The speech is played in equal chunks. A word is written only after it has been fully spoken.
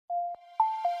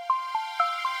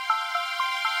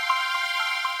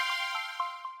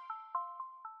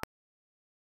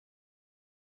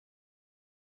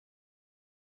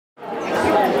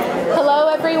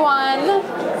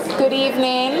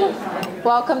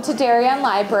Welcome to Darien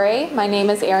Library. My name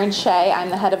is Erin Shea.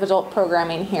 I'm the head of adult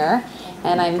programming here,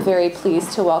 and I'm very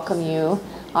pleased to welcome you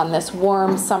on this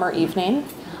warm summer evening.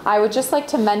 I would just like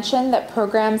to mention that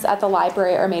programs at the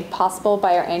library are made possible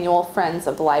by our annual Friends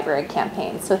of the Library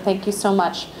campaign. So thank you so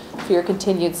much for your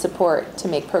continued support to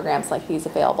make programs like these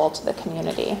available to the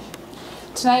community.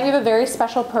 Tonight we have a very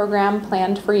special program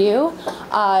planned for you.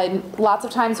 Lots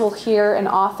of times we'll hear an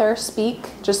author speak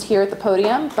just here at the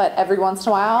podium, but every once in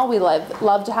a while we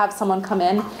love to have someone come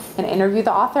in and interview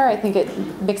the author. I think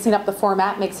mixing up the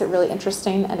format makes it really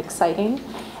interesting and exciting.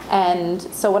 And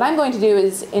so what I'm going to do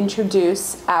is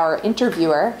introduce our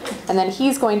interviewer, and then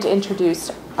he's going to introduce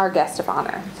our guest of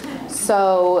honor.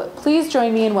 So please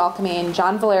join me in welcoming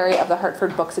John Valeri of the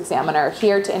Hartford Books Examiner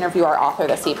here to interview our author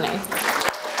this evening.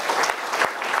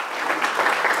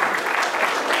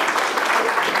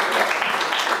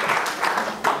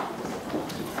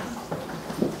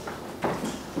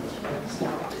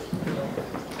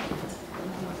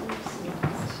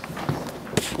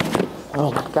 Oh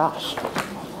my gosh.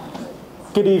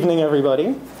 Good evening,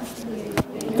 everybody.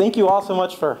 Thank you all so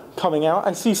much for coming out.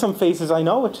 I see some faces I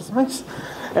know, which is nice,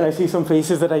 and I see some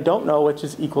faces that I don't know, which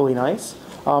is equally nice.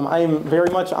 I am very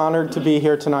much honored to be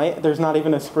here tonight. There's not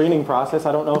even a screening process.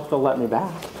 I don't know if they'll let me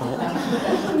back.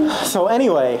 So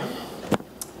anyway,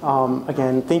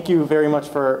 again, thank you very much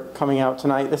for coming out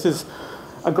tonight. This is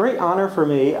a great honor for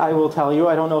me, I will tell you.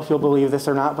 I don't know if you'll believe this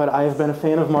or not, but I have been a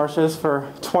fan of Marcia's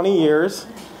for 20 years.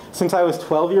 Since I was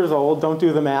 12 years old. Don't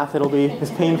do the math. It'll be as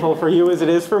painful for you as it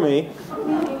is for me.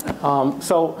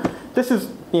 So this is,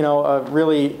 a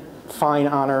really fine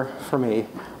honor for me.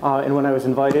 And when I was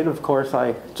invited, of course,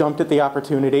 I jumped at the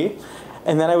opportunity.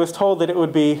 And then I was told that it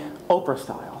would be Oprah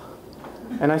style.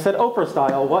 And I said, Oprah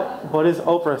style? What is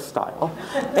Oprah style?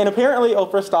 And apparently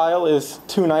Oprah style is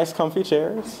 2 nice comfy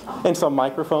chairs and some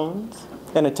microphones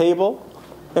and a table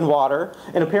and water,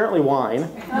 and apparently wine.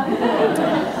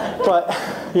 But,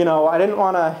 I didn't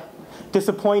want to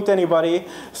disappoint anybody,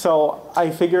 so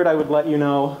I figured I would let you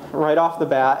know right off the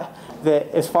bat that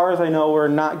as far as I know, we're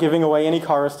not giving away any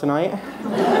cars tonight.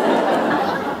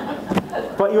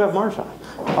 But you have Marcia.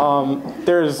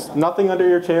 There's nothing under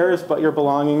your chairs but your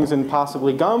belongings and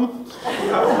possibly gum.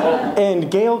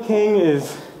 And Gayle King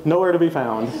is nowhere to be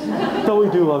found, though we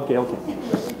do love Gayle King.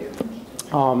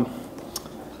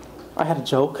 I had a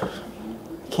joke.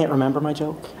 Can't remember my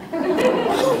joke.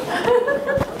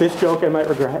 This joke I might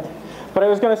regret. But I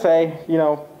was going to say,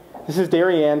 this is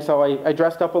Darien, so I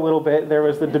dressed up a little bit. There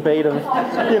was the debate of,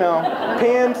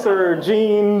 pants or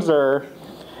jeans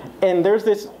and there's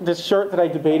this shirt that I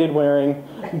debated wearing,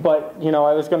 but,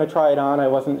 I was going to try it on. I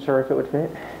wasn't sure if it would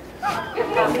fit.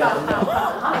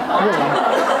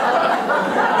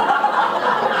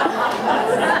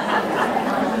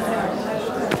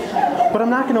 But I'm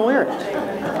not going to wear it.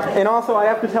 And also, I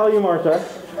have to tell you, Marcia,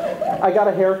 I got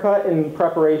a haircut in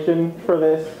preparation for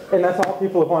this, and that's all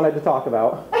people have wanted to talk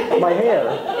about. My hair.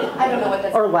 I don't know what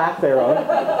that's. Or lack thereof.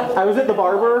 I was at the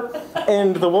barber,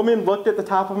 and the woman looked at the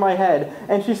top of my head,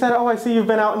 and she said, "Oh, I see you've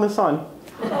been out in the sun."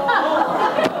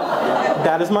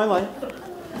 That is my life.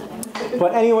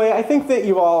 But anyway, I think that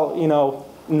you all,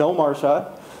 know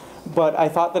Marcia. But I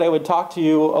thought that I would talk to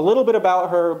you a little bit about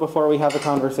her before we have a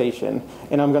conversation.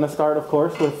 And I'm going to start, of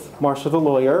course, with Marcia the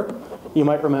lawyer. You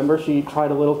might remember she tried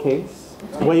a little case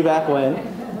way back when.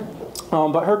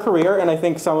 But her career, and I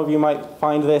think some of you might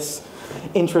find this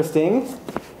interesting,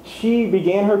 she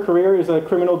began her career as a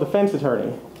criminal defense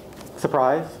attorney.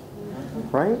 Surprise,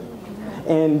 right?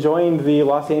 And joined the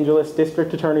Los Angeles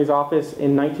District Attorney's Office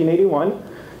in 1981.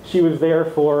 She was there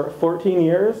for 14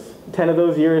 years. 10 of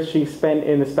those years she spent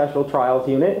in the Special Trials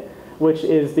Unit, which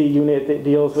is the unit that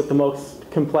deals with the most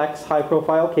complex,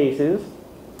 high-profile cases.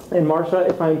 And Marcia,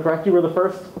 if I'm correct, you were the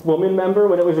first woman member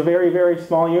when it was a very, very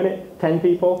small unit, 10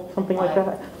 people, something like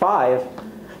that? 5.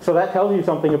 So that tells you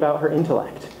something about her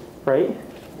intellect, right?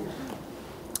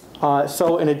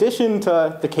 So in addition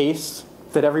to the case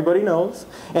that everybody knows,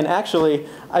 and actually,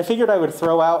 I figured I would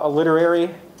throw out a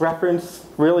literary reference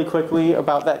really quickly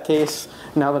about that case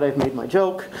now that I've made my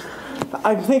joke.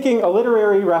 I'm thinking a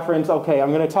literary reference, okay,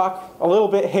 I'm going to talk a little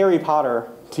bit Harry Potter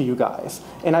to you guys.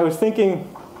 And I was thinking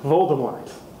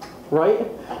Voldemort, right?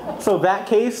 So that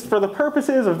case, for the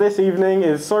purposes of this evening,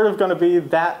 is sort of going to be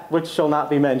that which shall not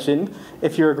be mentioned,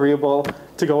 if you're agreeable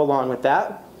to go along with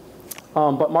that.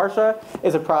 But Marcia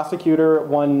is a prosecutor,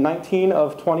 won 19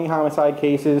 of 20 homicide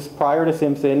cases prior to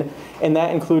Simpson, and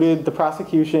that included the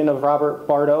prosecution of Robert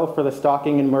Bardo for the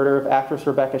stalking and murder of actress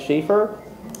Rebecca Schaefer.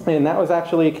 And that was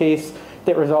actually a case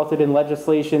that resulted in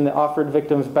legislation that offered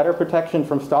victims better protection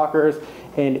from stalkers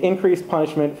and increased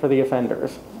punishment for the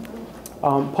offenders.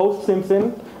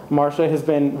 Post-Simpson, Marcia has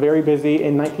been very busy.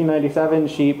 In 1997,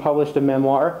 she published a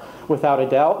memoir, Without a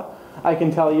Doubt. I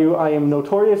can tell you I am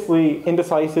notoriously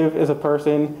indecisive as a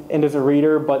person and as a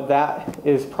reader, but that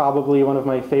is probably one of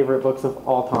my favorite books of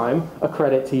all time, a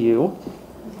credit to you.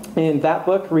 And that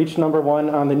book reached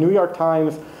 #1 on the New York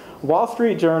Times, Wall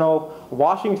Street Journal,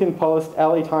 Washington Post,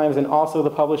 LA Times, and also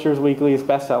the Publishers Weekly's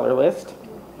bestseller list.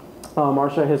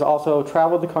 Marcia has also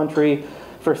traveled the country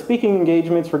for speaking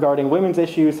engagements regarding women's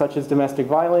issues such as domestic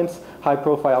violence,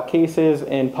 high-profile cases,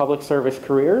 and public service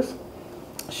careers.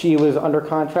 She was under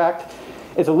contract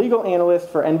as a legal analyst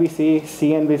for NBC,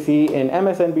 CNBC, and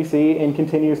MSNBC, and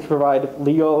continues to provide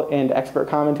legal and expert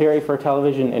commentary for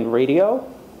television and radio.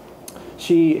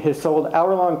 She has sold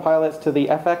hour-long pilots to the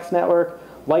FX network,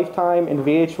 Lifetime, and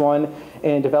VH1,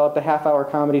 and developed a half-hour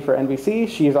comedy for NBC.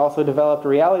 She has also developed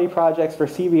reality projects for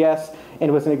CBS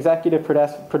and was an executive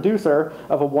producer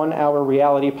of a one-hour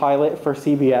reality pilot for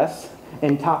CBS.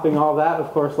 And topping all that,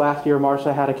 of course, last year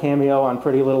Marcia had a cameo on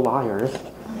Pretty Little Liars,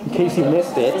 in case you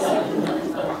missed it.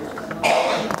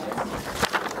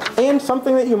 And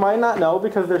something that you might not know,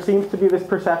 because there seems to be this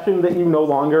perception that you no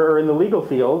longer are in the legal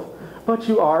field, but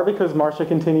you are, because Marcia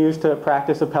continues to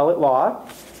practice appellate law.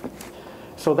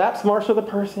 So that's Marcia the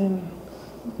person,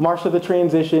 Marcia the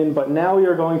transition, but now we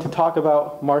are going to talk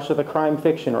about Marcia the crime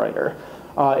fiction writer.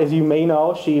 As you may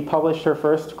know, she published her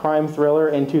first crime thriller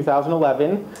in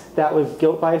 2011. That was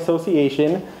Guilt by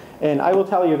Association. And I will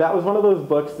tell you, that was one of those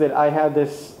books that I had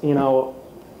this,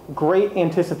 great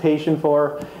anticipation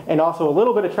for, and also a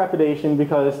little bit of trepidation,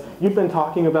 because you've been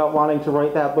talking about wanting to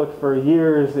write that book for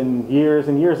years and years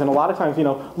and years. And a lot of times,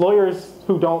 lawyers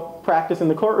who don't practice in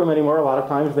the courtroom anymore, a lot of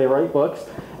times they write books,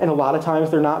 and a lot of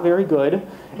times they're not very good.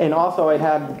 And also I'd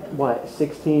had,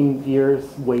 16 years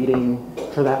waiting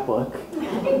for that book.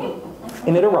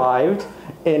 And it arrived,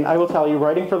 and I will tell you,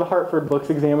 writing for the Hartford Books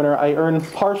Examiner, I earned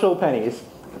partial pennies.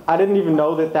 I didn't even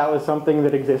know that that was something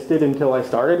that existed until I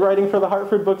started writing for the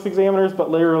Hartford Books Examiners,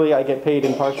 but literally I get paid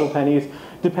in partial pennies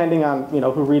depending on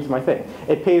who reads my thing.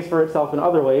 It pays for itself in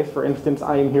other ways. For instance,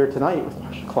 I am here tonight with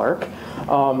Marcia Clark.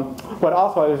 But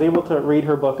also I was able to read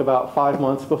her book about 5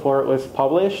 months before it was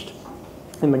published,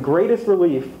 and the greatest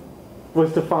relief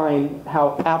was to find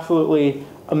how absolutely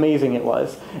amazing it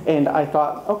was. And I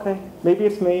thought, okay, maybe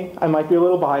it's me. I might be a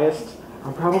little biased.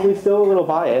 I'm probably still a little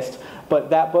biased. But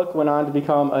that book went on to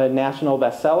become a national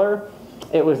bestseller.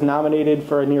 It was nominated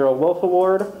for a Nero Wolfe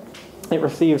Award. It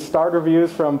received starred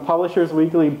reviews from Publishers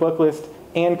Weekly, Booklist,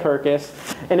 and Kirkus.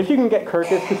 And if you can get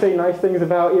Kirkus to say nice things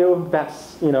about you,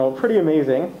 that's pretty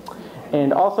amazing.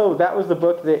 And also, that was the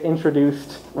book that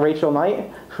introduced Rachel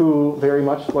Knight, who, very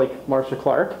much like Marcia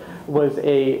Clark,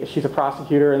 she's a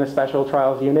prosecutor in the Special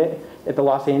Trials Unit at the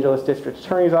Los Angeles District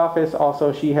Attorney's Office.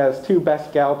 Also, she has 2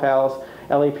 best gal pals,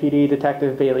 LAPD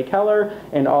Detective Bailey Keller,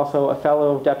 and also a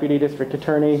fellow Deputy District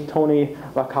Attorney, Tony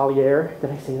LaCalliere.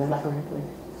 Did I say that correctly?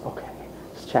 Okay,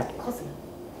 just checking.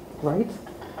 Right?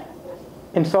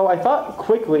 And so I thought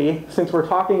quickly, since we're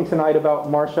talking tonight about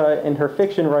Marcia and her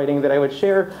fiction writing, that I would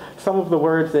share some of the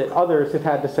words that others have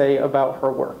had to say about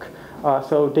her work.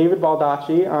 So David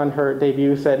Baldacci, on her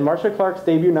debut, said, Marcia Clark's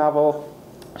debut novel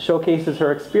showcases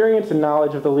her experience and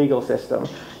knowledge of the legal system.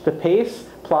 The pace,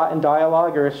 plot, and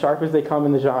dialogue are as sharp as they come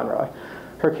in the genre.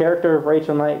 Her character of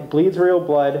Rachel Knight bleeds real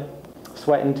blood,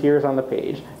 sweat, and tears on the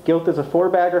page. Guilt is a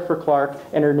 4-bagger for Clark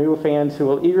and her new fans who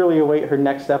will eagerly await her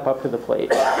next step up to the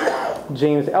plate.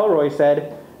 James Elroy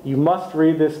said, "You must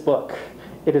read this book.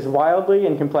 It is wildly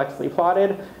and complexly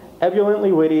plotted,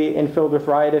 ebulliently witty, and filled with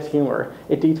riotous humor.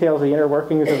 It details the inner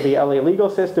workings of the LA legal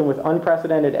system with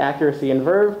unprecedented accuracy and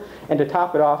verve, and to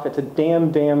top it off, it's a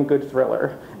damn good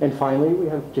thriller." And finally, we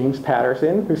have James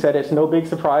Patterson, who said, "It's no big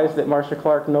surprise that Marcia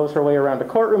Clark knows her way around a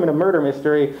courtroom in a murder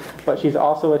mystery, but she's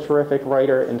also a terrific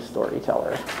writer and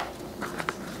storyteller."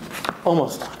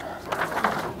 Almost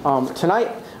done. Tonight,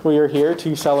 we are here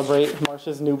to celebrate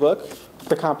Marcia's new book,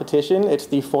 The Competition. It's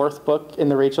the 4th book in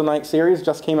the Rachel Knight series,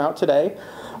 just came out today.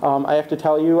 I have to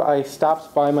tell you, I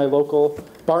stopped by my local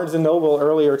Barnes & Noble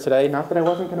earlier today. Not that I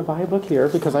wasn't going to buy a book here,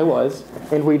 because I was,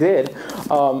 and we did.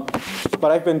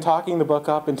 But I've been talking the book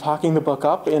up,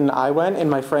 and I went, and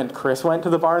my friend Chris went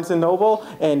to the Barnes & Noble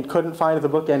and couldn't find the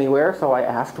book anywhere, so I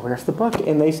asked, where's the book?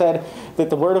 And they said that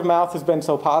the word of mouth has been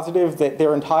so positive that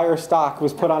their entire stock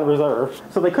was put on reserve.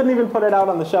 So they couldn't even put it out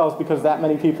on the shelves because that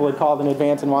many people had called in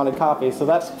advance and wanted copies. So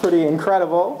that's pretty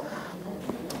incredible.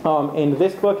 And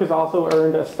this book has also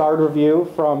earned a starred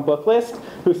review from Booklist,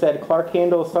 who said Clark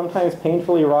handles sometimes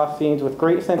painfully raw scenes with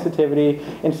great sensitivity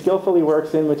and skillfully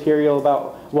works in material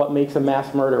about what makes a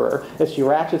mass murderer, as she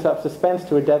ratchets up suspense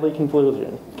to a deadly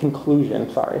conclusion.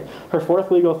 Her fourth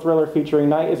legal thriller featuring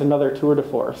Knight is another tour de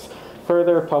force.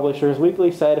 Further, Publishers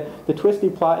Weekly said the twisty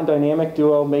plot and dynamic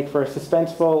duo make for a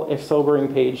suspenseful, if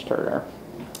sobering, page-turner.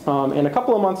 And a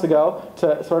couple of months ago,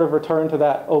 to sort of return to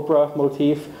that Oprah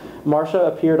motif, Marcia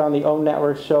appeared on the OWN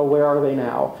Network show Where Are They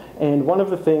Now? And one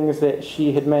of the things that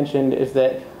she had mentioned is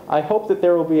that I hope that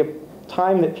there will be a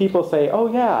time that people say,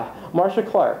 oh yeah, Marcia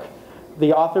Clark,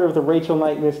 the author of the Rachel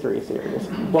Knight mystery series.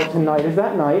 Well, tonight is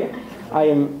that night. I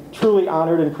am truly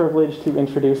honored and privileged to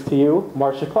introduce to you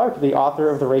Marcia Clark, the author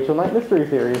of the Rachel Knight mystery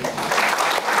series.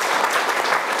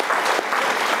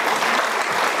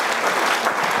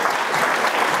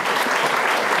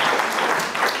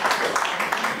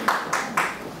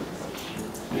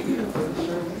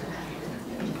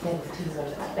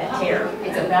 That hair.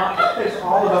 It's about. It's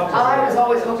all about. I was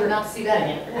always hoping not to see that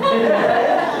again.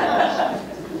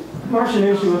 Marcia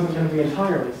knew she wasn't going to be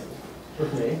entirely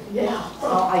with me. Yeah.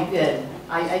 Oh, I did.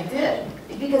 I did.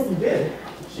 Because You did.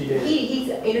 She did. he's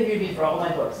interviewed me for all my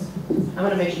books. I'm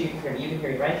going to make sure you can hear me. You can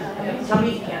hear me, right? Okay. Tell me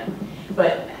if you can.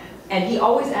 And he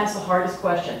always asks the hardest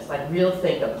questions, like real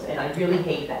thinkums, and I really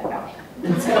hate that guy.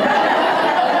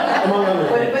 Among other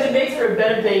things. But it makes for a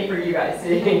better day for you guys,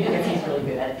 because he's really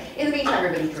good at it. In the meantime,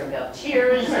 everybody drink up.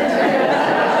 Cheers. I'm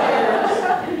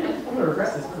going to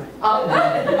regret this quick.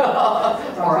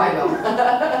 Or I will.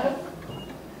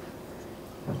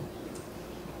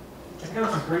 That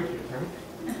counts as grape juice, right?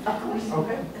 Of course.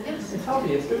 Okay. It's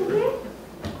healthy. It's good for you.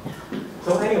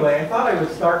 So anyway, I thought I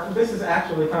would start. This is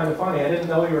actually kind of funny. I didn't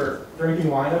know we were drinking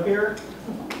wine up here.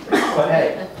 But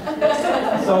hey.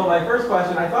 So my first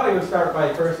question, I thought I would start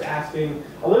by first asking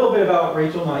a little bit about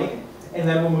Rachel Knight, and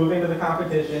then we'll move into the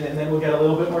competition, and then we'll get a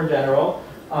little bit more general.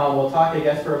 We'll talk, I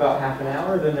guess, for about half an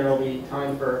hour. Then there will be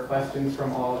time for questions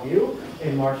from all of you.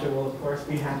 And Marcia will, of course,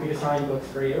 be happy to sign books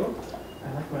for you.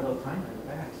 I like my little timer in the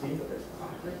back. See, but there's a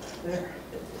clock right there.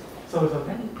 So it's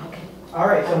okay? Okay. All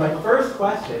right, so my first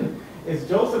question is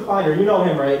Joseph Finder. You know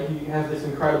him, right? He has this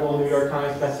incredible New York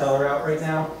Times bestseller out right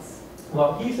now.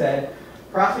 Well, he said,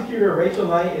 prosecutor Rachel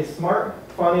Knight is smart,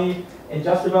 funny, and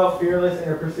just about fearless in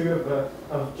her pursuit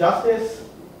of justice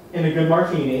in a good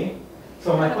martini.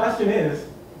 So my question is,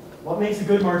 what makes a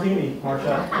good martini,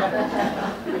 Marcia?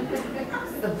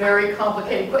 It's a very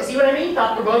complicated question. See what I mean?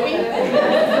 Thought-provoking?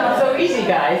 It's not so easy,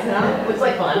 guys. Huh? Looks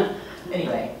like fun.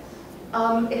 Anyway,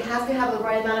 it has to have the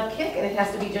right amount of kick, and it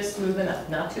has to be just smooth enough.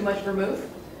 Not too much vermouth.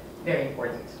 Very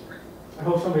important. I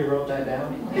hope somebody wrote that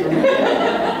down.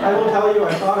 I will tell you,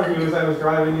 I thought of you as I was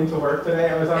driving into work today.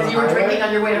 I was on As you were drinking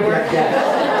on your way to work? Yes.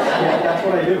 Yeah, that's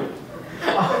what I do.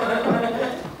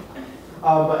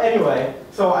 But anyway,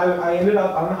 so I ended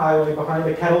up on the highway behind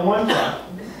a Kettle One truck,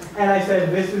 and I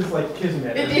said, "This is like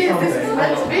kismet." It is. This is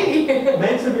meant to be.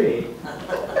 Meant to be.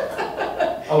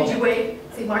 Oh. Did you wait?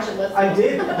 See, Marcia, let's. I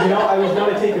did. You know, I was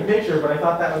going to take a picture, but I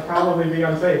thought that would probably be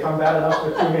unsafe. I'm bad enough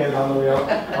with two hands on the wheel,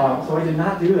 so I did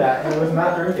not do that, and I was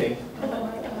not drinking.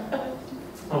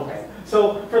 Okay.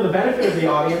 So for the benefit of the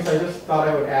audience, I just thought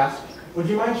I would ask: would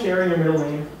you mind sharing your middle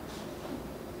name?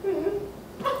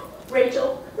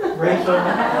 Rachel. Rachel. Rachel.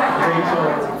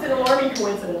 It's an alarming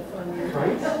coincidence.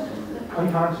 Right?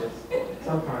 Unconscious.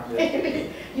 Subconscious.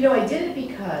 You know, I did it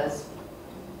because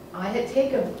I had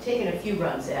taken a few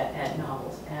runs at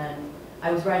novels, and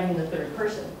I was writing in the third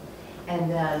person. And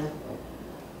then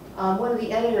one of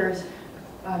the editors,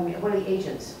 one of the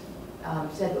agents,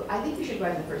 said, I think you should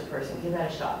write in the first person, give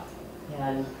that a shot.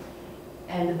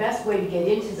 And the best way to get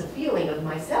into the feeling of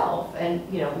myself, and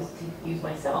was to use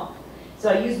myself. So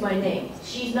I used my name.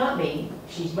 She's not me.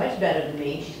 She's much better than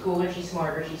me. She's cooler, she's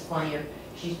smarter, she's funnier,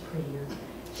 she's prettier,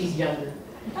 she's younger.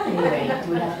 Anyway,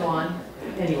 do we have to go on?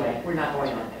 Anyway, we're not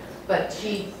going on. But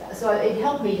so it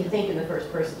helped me to think in the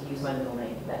first person to use my middle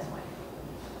name. That's why.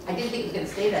 I didn't think it was going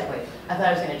to stay that way. I thought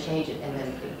I was going to change it, and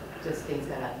then just things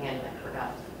got out of hand, and I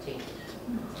forgot to change it.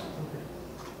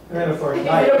 And then, of course,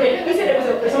 Okay, we said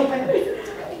it was okay. It's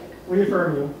okay. We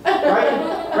affirm you.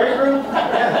 Right? Right, group?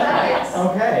 Yes.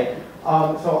 Okay.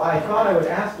 So I thought I would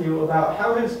ask you about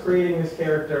how has creating this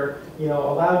character,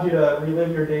 allowed you to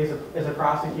relive your days as a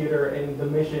prosecutor and the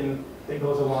mission that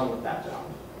goes along with that job?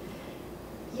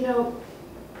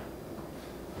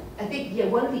 I think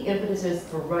one of the impetuses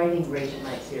for writing Rachel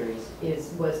Knight series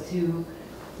was to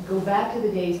go back to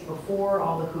the days before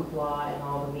all the hoopla and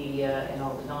all the media and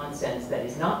all the nonsense that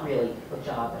is not really a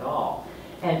job at all,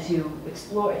 and to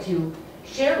explore, to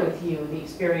share with you the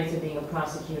experience of being a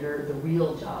prosecutor, the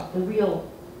real job, the real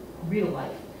real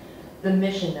life, the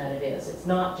mission that it is. It's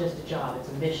not just a job, it's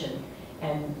a mission.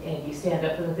 And you stand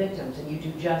up for the victims and you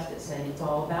do justice, and it's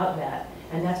all about that.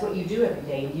 And that's what you do every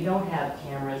day. You don't have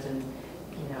cameras and,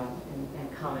 you know,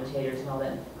 and commentators and all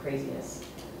that craziness.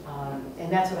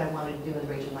 And that's what I wanted to do in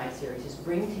the Rachel Knight series, is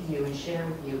bring to you and share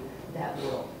with you that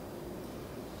world.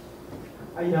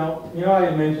 You know, I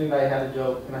had mentioned I had a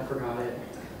joke and I forgot it.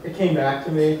 It came back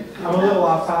to me. I'm a little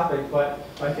off topic, but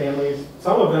my family's,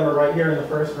 some of them are right here in the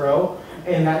first row,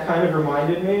 and that kind of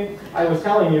reminded me. I was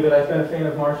telling you that I've been a fan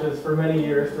of Marcia's for many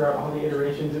years throughout all the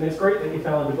iterations, and it's great that you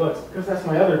fell into books, because that's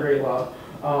my other great love.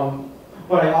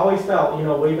 But I always felt, you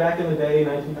know, way back in the day,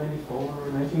 1994,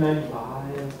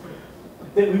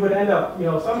 1995, that we would end up, you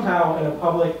know, somehow in a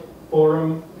public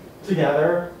forum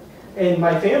together, and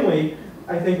my family,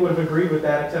 I think, would have agreed with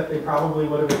that, except they probably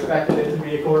would have expected it to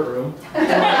be a courtroom.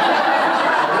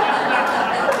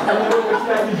 And they would have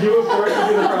expected you, of course, to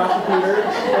be the prosecutor,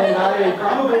 and I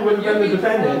probably would have been the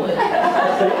defendant.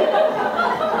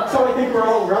 So I think we're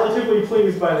all relatively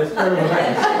pleased by this turn of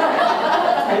events.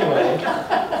 Anyway,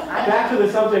 back to the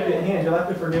subject at hand. You'll have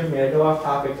to forgive me, I go off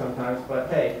topic sometimes, but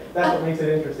hey, that's what makes it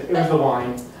interesting. It was the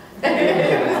wine.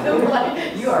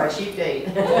 You are a cheap date.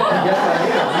 Yes, I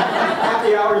am.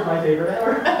 Happy hour is my favorite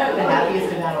hour. The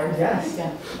happiest of hours. Yes.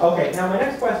 Yeah. Okay, now my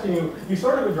next question you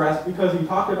sort of addressed, because you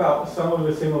talked about some of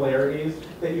the similarities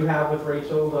that you have with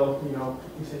Rachel, though, you know,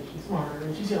 you say she's smarter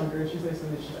and she's younger and she's this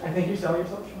and this. I think you're selling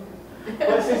yourself short.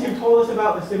 But since you told us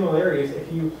about the similarities,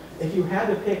 if you had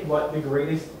to pick what the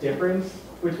greatest difference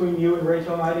between you and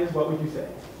Rachel Knight is, what would you say?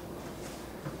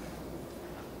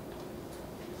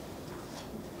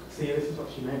 See, this is what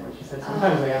she meant when she said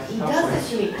sometimes I ask the He tough does ones. this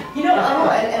to me. You know, I know,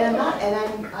 and I'm not, and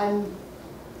I'm,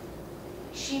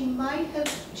 she might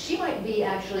be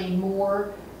actually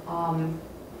more, how do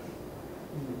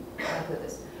I put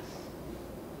this?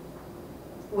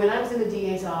 When I was in the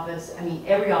DA's office, I mean,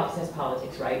 every office has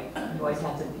politics, right? You always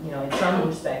have to, you know, in some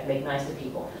respect, make nice to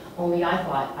people. Only I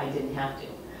thought I didn't have to.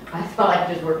 I thought I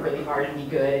could just work really hard and be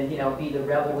good and, you know, be the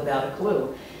rebel without a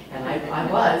clue. And I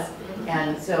was.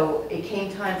 And so it came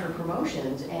time for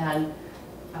promotions, and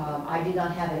I did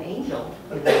not have an angel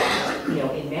in the office, you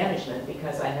know, in management,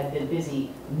 because I had been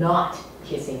busy not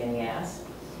kissing any ass.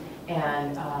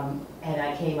 And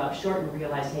I came up short and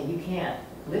realized, hey, you can't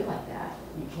live like that.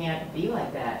 You can't be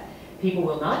like that. People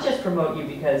will not just promote you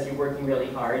because you're working really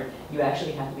hard. You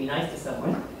actually have to be nice to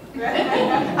someone.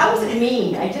 I wasn't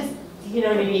mean. I just, you know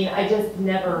what I mean? I just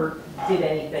never did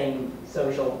anything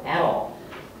social at all,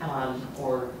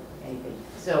 or anything.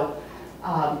 So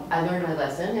I learned my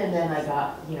lesson, and then I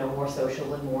got, you know, more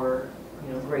social and more,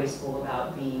 you know, graceful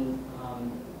about being,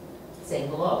 saying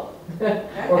hello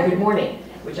or good morning,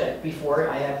 which before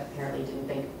I apparently didn't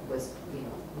think was, you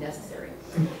know, necessary.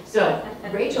 So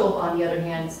Rachel, on the other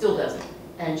hand, still doesn't.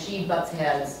 And she butts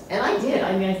heads, and I did.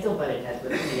 I mean, I still butted heads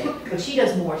with the DA, but she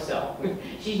does more so.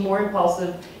 She's more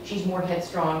impulsive. She's more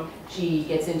headstrong. She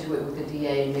gets into it with the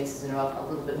DA and mixes it up a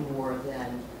little bit more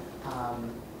than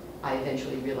I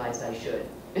eventually realized I should.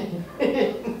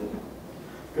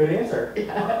 Good answer.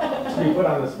 Yeah. To be put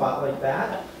on the spot like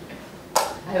that.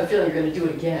 I have a feeling you're going to do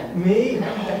it again. Me?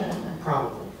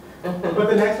 Probably. But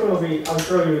the next one will be, I'll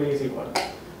throw you an easy one.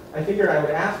 I figured I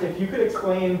would ask if you could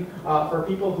explain for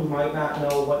people who might not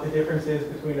know what the difference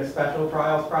is between a special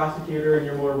trials prosecutor and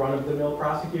your more run-of-the-mill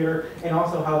prosecutor, and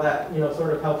also how that, you know,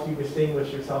 sort of helps you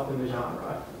distinguish yourself in the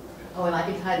genre. Oh, and I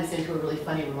can tie this into a really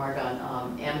funny remark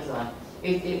on Amazon.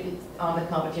 It's on the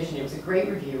competition. It was a great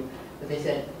review, but they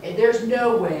said, there's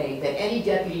no way that any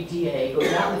deputy DA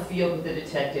goes out in the field with the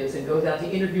detectives and goes out to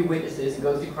interview witnesses and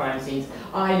goes to crime scenes.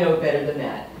 I know better than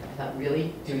that. I thought,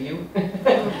 really? Do you?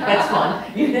 That's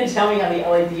fun. You didn't tell me how the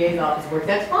LA DA's office works.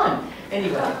 That's fun.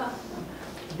 Anyway,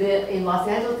 in Los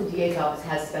Angeles, the DA's office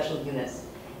has special units,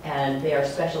 and they are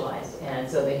specialized. And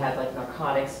so they have like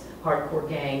narcotics, hardcore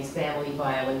gangs, family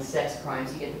violence, sex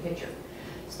crimes. You get the picture.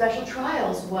 Special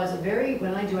Trials was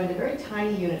when I joined, a very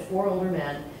tiny unit, 4 older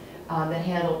men that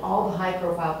handled all the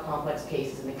high-profile complex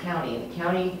cases in the county. In the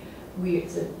county,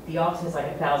 the office has like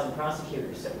 1,000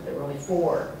 prosecutors, so there were only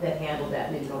 4 that handled that,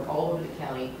 and they drove all over the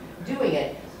county doing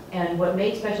it. And what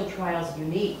made Special Trials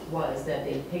unique was that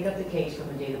they pick up the case from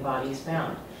the day the body is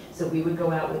found. So we would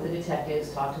go out with the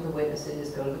detectives, talk to the witnesses,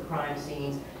 go to the crime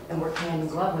scenes, and work hand in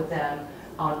glove with them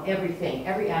on everything,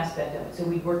 every aspect of it. So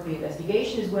we'd work the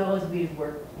investigation as well as we'd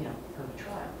work, you know, go to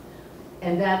trial.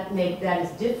 And that is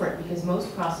different because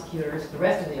most prosecutors, the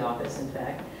rest of the office, in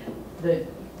fact, the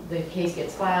case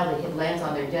gets filed, it lands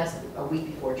on their desk a week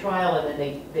before trial, and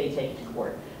then they take it to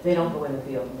court. They don't go in the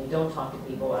field, and they don't talk to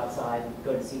people outside and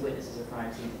go to see witnesses or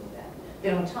crime scenes like that. They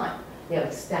don't have time. They have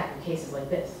a stack of cases like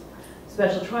this.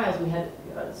 Special trials, we had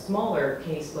a smaller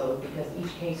caseload because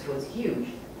each case was huge.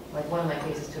 Like one of my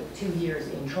cases took 2 years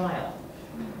in trial.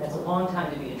 That's a long time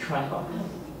to be in trial.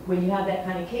 When you have that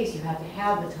kind of case, you have to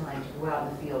have the time to go out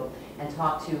in the field and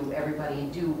talk to everybody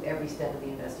and do every step of the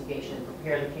investigation,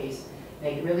 prepare the case,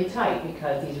 make it really tight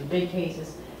because these are big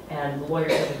cases and the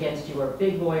lawyers up against you are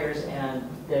big lawyers and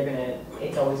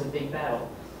it's always a big battle.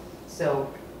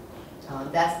 So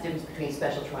that's the difference between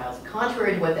special trials.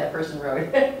 Contrary to what that person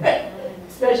wrote,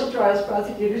 special trials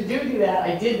prosecutors do that.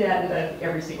 I did that in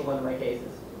every single one of my cases.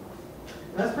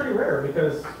 That's pretty rare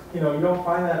because you don't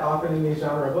find that often in these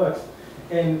genre books.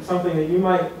 And something that you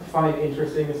might find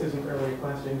interesting, this isn't really a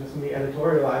question, just me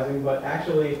editorializing, but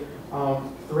actually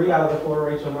 3 out of the 4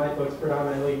 Rachel Knight books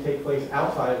predominantly take place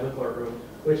outside of the courtroom,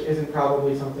 which isn't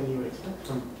probably something you would expect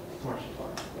from Marcia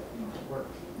Clark.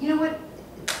 You know what?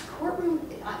 Courtroom,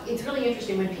 it's really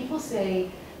interesting. When people say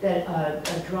that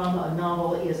a drama, a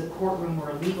novel is a courtroom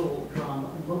or a legal drama,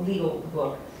 legal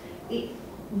book,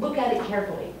 look at it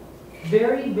carefully.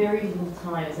 Very, very little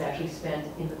time is actually spent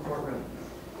in the courtroom.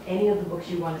 Any of the books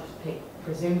you want to pick,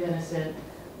 Presumed Innocent,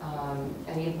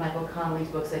 any of Michael Connelly's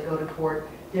books that go to court,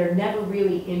 they're never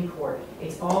really in court.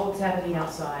 It's all what's happening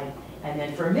outside, and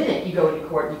then for a minute you go to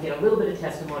court and you get a little bit of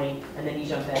testimony, and then you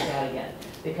jump back out again.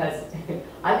 Because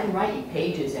I can write you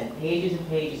pages and pages and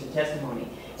pages of testimony,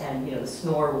 and the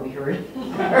snore will be heard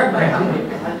around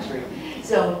the country.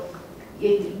 So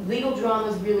legal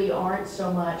dramas really aren't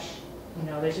so much,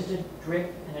 there's just a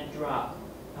drip and a drop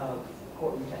of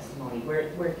courtroom testimony, where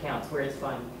it counts, where it's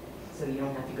fun, so you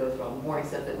don't have to go through all the boring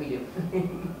stuff that we do.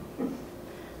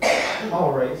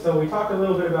 All right, so we talked a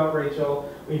little bit about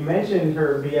Rachel. We mentioned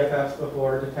her BFFs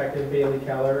before, Detective Bailey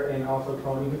Keller and also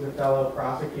Tony, who's a fellow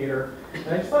prosecutor. And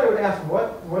I just thought I would ask,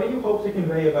 what do you hope to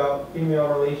convey about female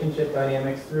relationship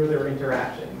dynamics through their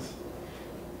interactions?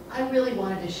 I really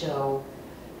wanted to show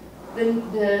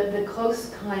the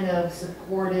close kind of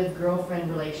supportive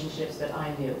girlfriend relationships that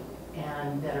I knew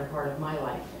and that are part of my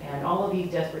life. And all of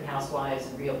these desperate housewives,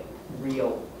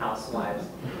 real housewives,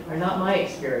 are not my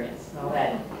experience. And all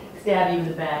that stab you in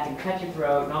the back and cut your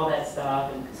throat and all that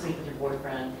stuff and sleep with your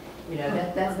boyfriend.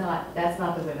 That's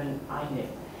not the women I knew.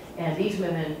 And these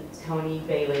women, Tony,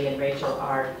 Bailey, and Rachel,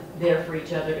 are there for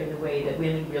each other in the way that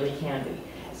women really can be.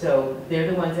 So they're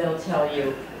the ones that'll tell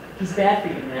you, he's bad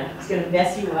for you, man. He's going to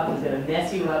mess you up. He's going to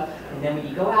mess you up. And then when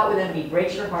you go out with him and he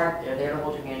breaks your heart, they're there to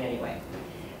hold your hand anyway.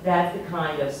 That's the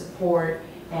kind of support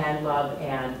and love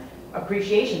and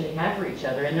appreciation they have for each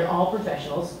other. And they're all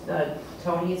professionals.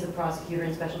 Tony is a prosecutor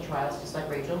in special trials, just like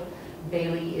Rachel.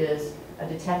 Bailey is a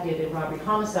detective in robbery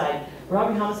homicide.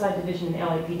 Robbery homicide division in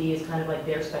LAPD is kind of like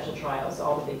their special trials.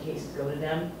 All the big cases go to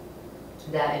them,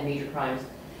 that and major crimes.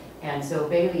 And so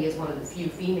Bailey is one of the few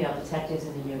female detectives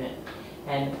in the unit.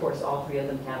 And of course, all 3 of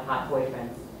them have hot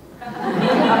boyfriends.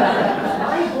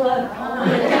 My blood.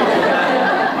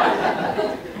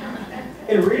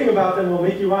 And reading about them will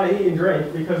make you want to eat and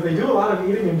drink because they do a lot of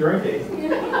eating and drinking.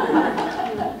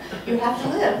 You have to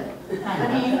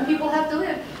live. People have to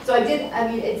live. So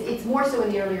it's more so in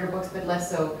the earlier books, but less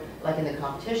so like in the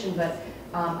competition. But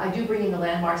I do bring in the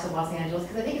landmarks of Los Angeles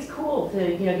because I think it's cool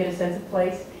to get a sense of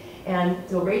place. And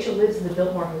so Rachel lives in the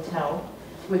Biltmore Hotel,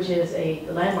 which is a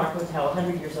landmark hotel,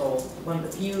 100 years old. One of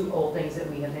the few old things that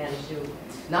we have managed to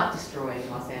not destroy in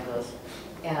Los Angeles.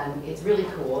 And it's really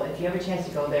cool. If you have a chance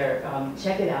to go there,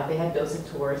 check it out. They have docent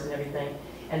tours and everything.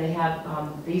 And they have,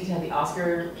 they used to have the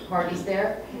Oscar parties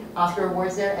there, Oscar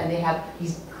awards there, and they have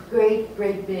these great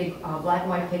big black and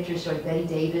white pictures showing Betty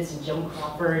Davis and Joan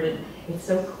Crawford, and it's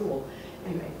so cool.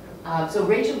 Anyway, so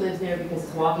Rachel lives there because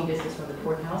it's walking distance from the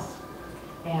courthouse.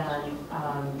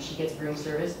 And she gets room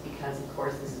service because, of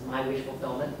course, this is my wish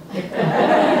fulfillment.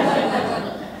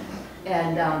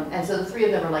 And so the 3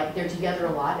 of them are they're together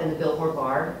a lot, and the Biltmore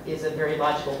Bar is a very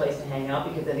logical place to hang out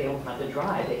because then they don't have to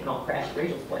drive. They can all crash at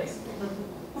Rachel's place.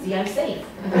 See, I'm safe.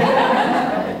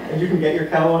 And you can get your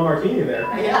kettle and martini there.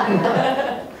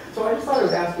 Yeah. So I just thought I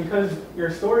would ask, because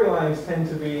your storylines tend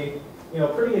to be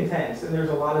pretty intense, and there's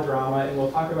a lot of drama, and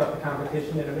we'll talk about the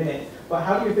competition in a minute, but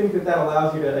how do you think that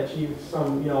allows you to achieve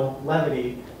some,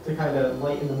 levity to kind of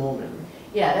lighten the moment?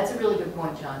 Yeah, that's a really good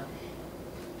point, John.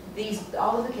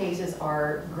 All of the cases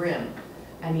are grim.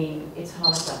 I mean, it's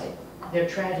homicide. They're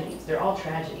tragedies. They're all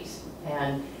tragedies.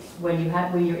 And when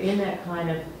you're in that kind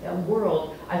of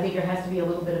world, I think there has to be a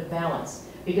little bit of balance.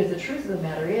 Because the truth of the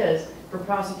matter is, for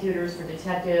prosecutors, for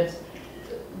detectives,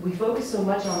 we focus so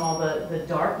much on all the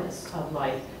darkness of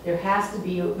life. There has to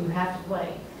be, you have to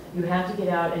play. You have to get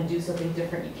out and do something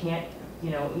different. You can't,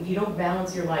 if you don't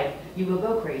balance your life, you will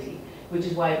go crazy. Which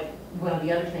is why one of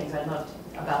the other things I loved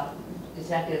about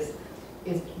detectives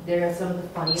they're some of the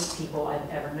funniest people I've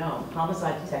ever known.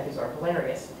 Homicide detectives are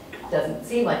hilarious. Doesn't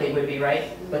seem like they would be, right?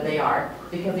 But they are,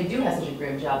 because they do have such a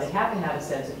grim job. They have to have a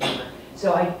sense of humor.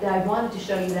 So I wanted to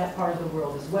show you that part of the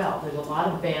world as well. There's a lot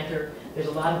of banter, there's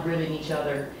a lot of ribbing each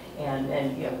other,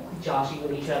 and you know, joshing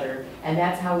with each other, and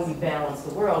that's how we balance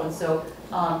the world. And so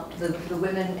the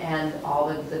women and all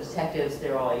the detectives,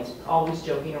 they're always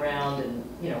joking around and,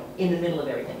 you know, in the middle of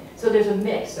everything. So there's a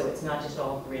mix, so it's not just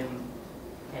all grim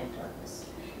and darkness.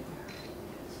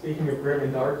 Speaking of grim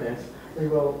and darkness, we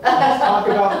will talk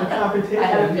about the competition. I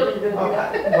have a feeling you're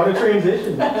going to do that. What a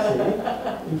transition,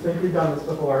 see? You think we've done this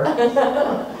before.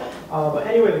 But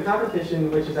anyway, the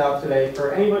competition, which is out today,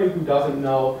 for anybody who doesn't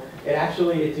know,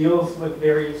 it deals with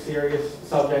very serious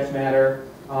subject matter,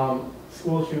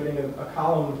 school shooting, a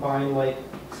Columbine-like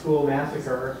school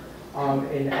massacre,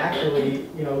 and actually,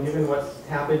 you know, given what's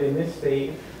happened in this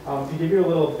state, to give you a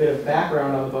little bit of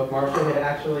background on the book, Marcia had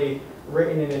actually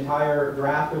written an entire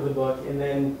draft of the book, and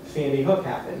then Sandy Hook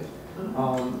happened.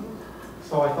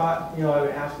 So I thought, you know, I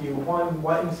would ask you, one,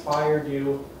 what inspired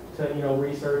you to, you know,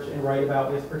 research and write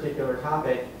about this particular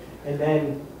topic? And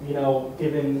then, you know,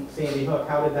 given Sandy Hook,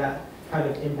 how did that kind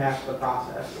of impact the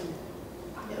process?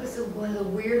 It was one of the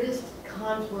weirdest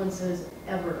confluences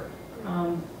ever.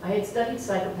 I had studied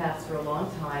psychopaths for a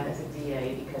long time as a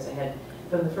DA because I had,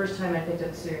 from the first time I picked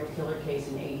up a serial killer case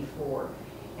in '84,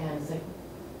 and it's like,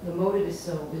 the motive is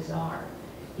so bizarre.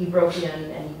 He broke in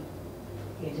and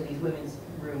into these women's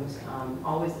rooms,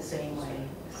 always the same way,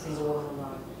 single woman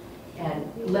alone,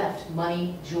 and left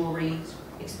money, jewelry,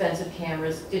 expensive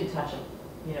cameras, didn't touch them.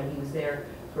 You know, he was there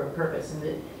for a purpose.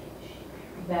 And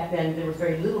back then, there was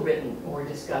very little written or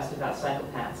discussed about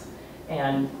psychopaths.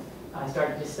 And I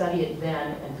started to study it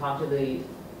then and talked to the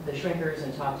shrinkers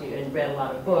and read a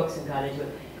lot of books and got into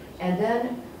it. And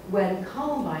then when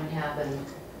Columbine happened,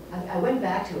 I went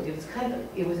back to it.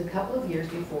 It was a couple of years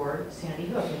before Sandy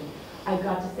Hook, and I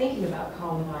got to thinking about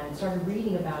Columbine and started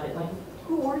reading about it. Like,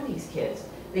 who were these kids?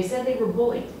 They said they were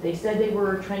bullied. They said they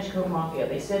were trench coat mafia.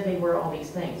 They said they were all these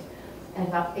things. And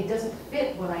I thought, it doesn't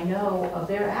fit what I know of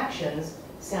their actions.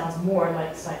 Sounds more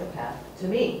like psychopath to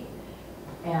me.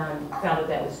 And found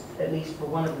that was, at least for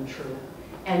one of them, true.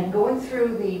 And going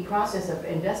through the process of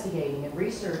investigating and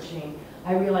researching,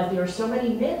 I realized there are so many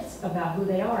myths about who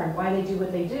they are and why they do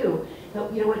what they do.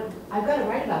 That, you know what, I've got to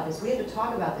write about this. We have to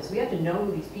talk about this. We have to know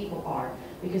who these people are,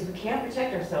 because we can't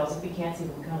protect ourselves if we can't see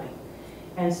them coming.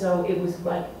 And so it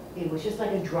was just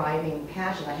like a driving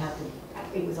passion.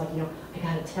 It was like, you know, I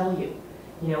got to tell you,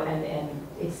 you know, and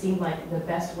it seemed like the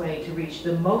best way to reach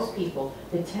the most people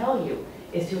to tell you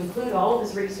is to include all of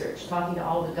this research, talking to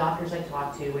all the doctors I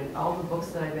talked to and all the books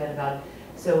that I read about it.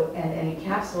 So, and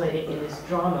encapsulate it in this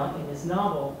drama, in this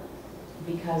novel,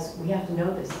 because we have to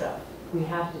know this stuff. We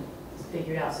have to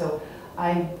figure it out. So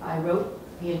I wrote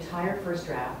the entire first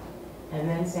draft, and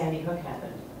then Sandy Hook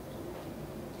happened.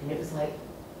 And it was like,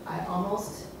 I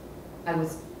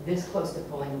was this close to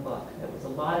pulling the book. There was a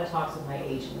lot of talks with my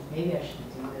agent, maybe I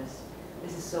shouldn't do this.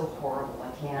 This is so horrible,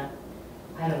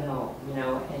 I don't know, you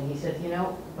know. And he said, you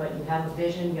know, but you have a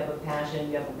vision, you have a passion,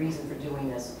 you have a reason for doing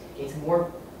this. It's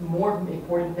more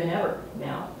important than ever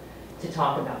now to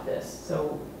talk about this.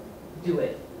 So do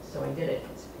it. So I did it.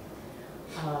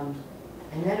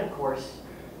 And then, of course,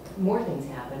 more things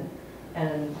happened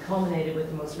and culminated with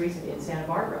the most recent in Santa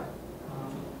Barbara.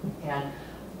 And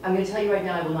I'm going to tell you right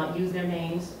now, I will not use their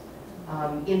names.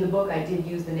 In the book, I did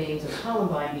use the names of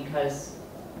Columbine because,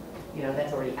 you know,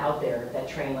 that's already out there. That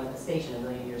train left the station a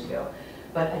million years ago.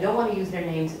 But I don't want to use their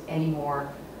names anymore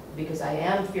because I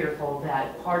am fearful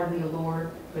that part of the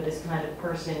allure for this kind of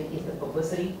person is the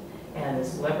publicity and the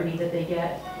celebrity that they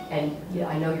get. And yeah,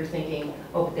 I know you're thinking,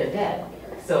 oh, but they're dead.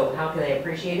 So how can they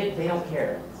appreciate it? They don't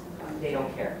care. They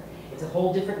don't care. It's a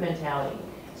whole different mentality.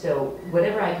 So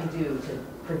whatever I can do to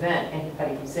prevent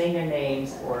anybody from saying their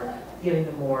names or giving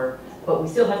them more, but we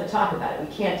still have to talk about it.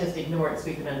 We can't just ignore it and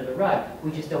sweep it under the rug.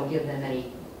 We just don't give them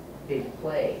any big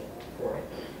play for it.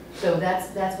 So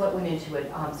that's what went into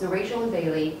it. So Rachel and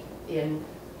Bailey,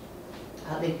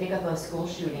 they pick up a school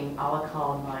shooting a la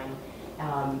Columbine,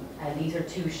 and these are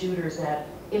two shooters that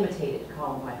imitated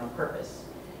Columbine on purpose.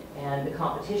 And the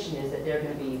competition is that they're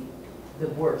going to be the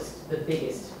worst, the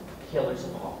biggest killers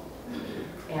of all.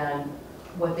 And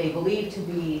what they believe to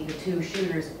be the two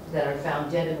shooters that are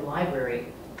found dead in the library,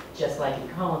 just like in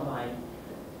Columbine,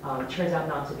 turns out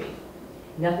not to be.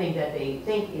 Nothing that they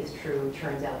think is true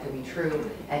turns out to be true.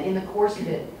 And in the course of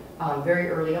it, very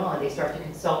early on, they start to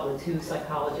consult with two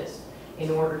psychologists in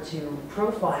order to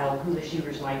profile who the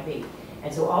shooters might be.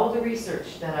 And so all of the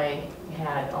research that I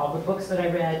had, all the books that I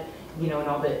read, you know, and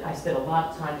all that. I spent a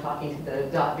lot of time talking to the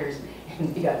doctors,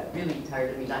 and they got really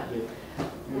tired of me, not you.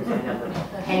 Here's my number.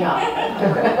 Hang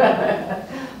up.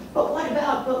 But what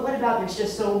about, there's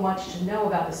just so much to know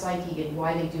about the psyche and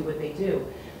why they do what they do.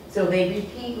 So they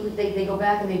repeat, they go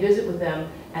back and they visit with them,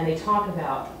 and they talk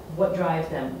about what drives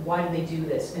them, why do they do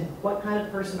this, and what kind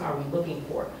of person are we looking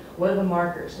for? What are the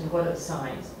markers and what are the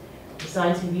signs? The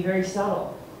signs can be very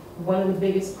subtle. One of the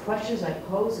biggest questions I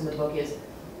pose in the book is,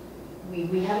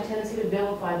 we have a tendency to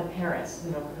vilify the parents.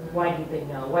 You know, why didn't they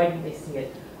know? Why didn't they see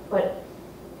it? But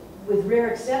with rare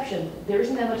exception, there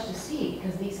isn't that much to see,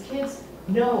 because these kids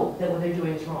know that what they're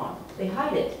doing is wrong. They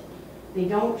hide it. They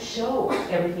don't show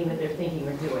everything that they're thinking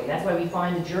or doing. That's why we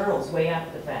find the journals way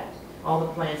after the fact, all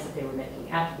the plans that they were making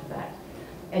after the fact.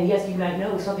 And yes, you might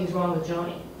know something's wrong with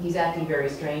Johnny. He's acting very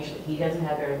strangely. He doesn't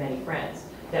have very many friends.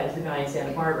 That was the guy in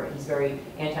Santa Barbara. He's very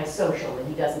antisocial, and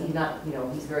he's not, you know,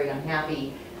 he's very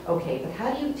unhappy. Okay, but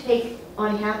how do you take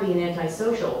unhappy and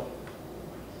antisocial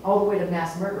all the way to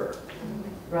mass murderer,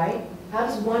 right? How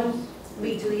does one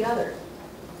lead to the other?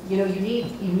 You know, you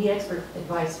need expert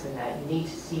advice for that. You need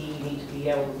to see, you need to be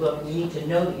able to look, and you need to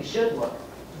know that you should look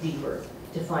deeper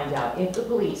to find out. If the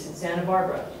police in Santa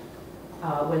Barbara,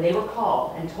 when they were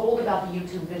called and told about the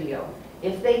YouTube video,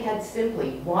 if they had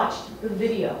simply watched the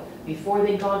video before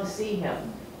they'd gone to see him,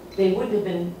 they wouldn't have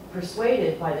been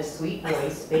persuaded by the sweet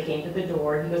voice. They came to the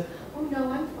door, he goes, "Oh no,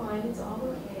 I'm fine, it's all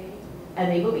okay." And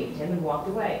they believed him and walked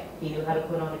away. He knew how to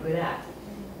put on a good act.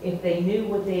 If they knew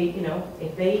what they, you know,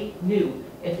 if they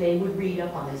would read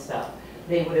up on this stuff,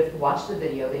 they would have watched the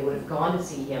video, they would have gone to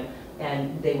see him,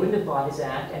 and they wouldn't have bought his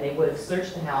act, and they would have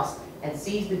searched the house and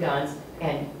seized the guns,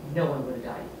 and no one would have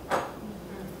died.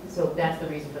 So that's the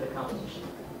reason for the competition.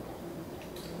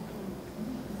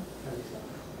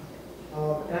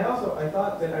 And I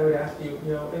thought that I would ask you,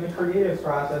 you know, in the creative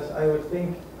process, I would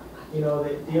think, you know,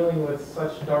 that dealing with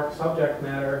such dark subject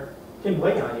matter can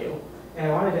weigh on you.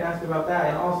 And I wanted to ask about that,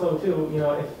 and also too, you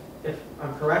know, if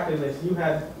I'm correct in this, you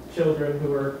had children who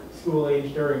were school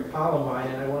age during Columbine,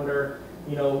 and I wonder,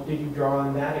 you know, did you draw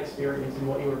on that experience and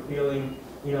what you were feeling,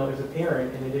 you know, as a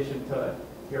parent in addition to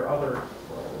your other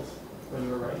roles when you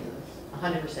were writing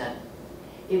this? 100%.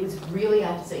 It was really,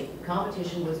 I have to say,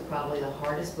 Competition was probably the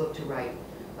hardest book to write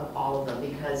of all of them,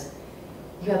 because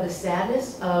you have the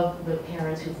sadness of the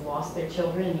parents who've lost their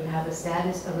children, and you have the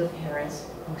sadness of the parents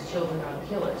whose children are the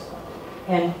killers.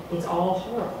 And it's all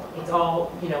horrible. It's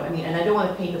all, you know, I mean, and I don't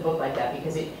want to paint the book like that,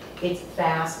 because it's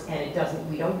fast, and it doesn't,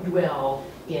 we don't dwell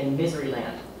in misery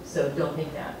land, so don't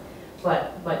think that.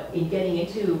 But in getting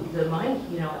into the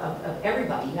mind, you know, of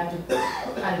everybody, you have to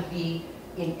kind of be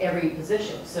in every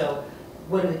position. So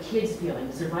what are the kids feeling?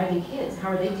 The surviving kids, how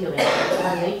are they dealing with it?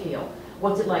 How do they feel?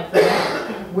 What's it like for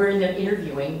them? We're in there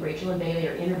interviewing, Rachel and Bailey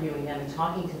are interviewing them and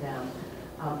talking to them.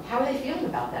 How are they feeling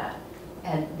about that?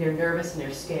 And they're nervous and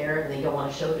they're scared, and they don't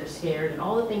want to show they're scared, and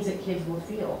all the things that kids will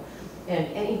feel.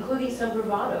 And including some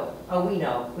bravado. Oh, we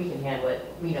know, we can handle it.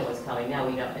 We know what's coming, now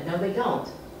we know. And no, they don't.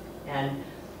 And,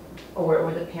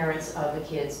 or the parents of the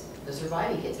kids, the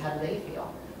surviving kids, how do they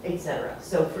feel? Etc.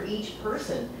 So for each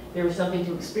person, there was something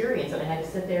to experience, and I had to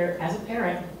sit there as a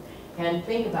parent and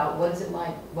think about what is it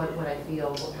like, what I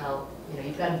feel, how, you know,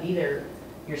 you've got to be there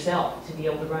yourself to be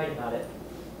able to write about it.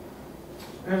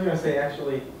 I was going to say,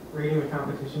 actually, reading the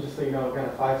competition, just so you know, I got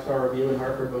a 5-star review in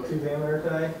Hartford Books Examiner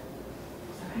today.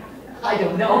 I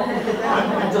don't know.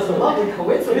 It's just a lovely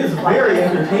coincidence. It is very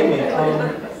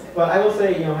entertaining. But I will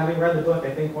say, you know, having read the book,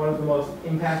 I think one of the most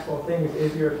impactful things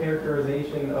is your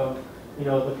characterization of, you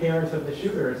know, the parents of the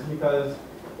shooters, because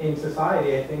in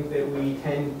society, I think that we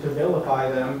tend to vilify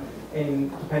them,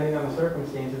 and depending on the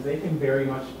circumstances, they can very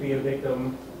much be a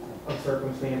victim of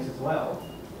circumstance as well.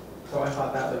 So I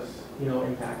thought that was, you know,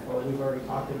 impactful, and we've already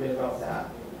talked a bit about that.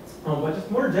 But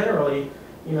just more generally,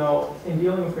 you know, in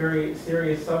dealing with very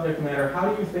serious subject matter,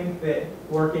 how do you think that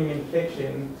working in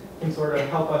fiction can sort of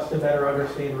help us to better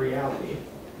understand reality?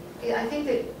 Yeah, I think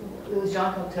that it was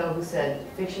Jean Cocteau who said,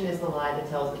 fiction is the lie that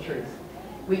tells the truth.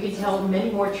 We can tell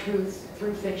many more truths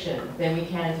through fiction than we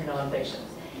can through nonfiction.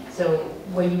 So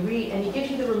when you read, and he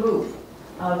gives you the remove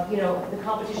of, you know, the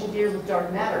competition deals with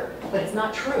dark matter, but it's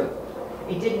not true.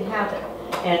 It didn't happen.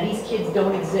 And these kids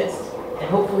don't exist, and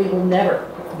hopefully will never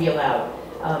be allowed.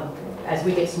 As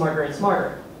we get smarter and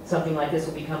smarter, something like this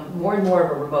will become more and more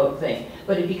of a remote thing.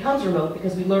 But it becomes remote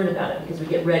because we learn about it, because we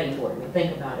get ready for it, we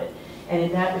think about it. And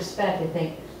in that respect, I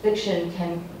think fiction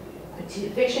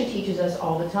teaches us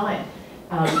all the time.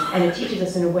 And it teaches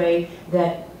us in a way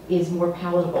that is more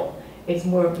palatable. It's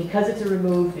more, because it's a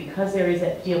remove, because there is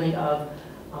that feeling of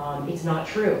it's not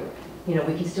true. You know,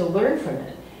 we can still learn from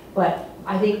it. But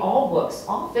I think all books,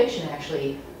 all fiction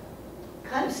actually,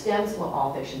 kind of stems, well,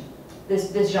 all fiction,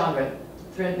 this genre,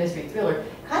 mystery thriller,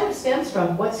 kind of stems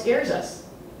from what scares us.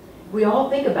 We all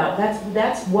think about,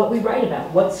 that's what we write about,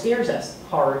 what scares us.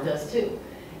 Horror does too.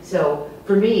 So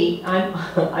for me,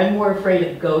 I'm more afraid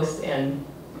of ghosts and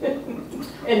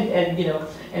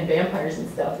and vampires and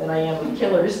stuff than I am with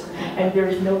killers, and there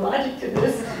is no logic to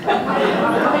this.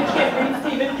 I can't read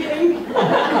Stephen King.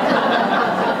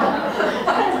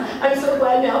 I'm so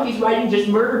glad now he's writing just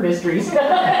murder mysteries.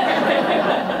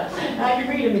 I can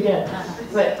read him again.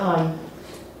 But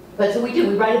so we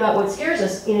write about what scares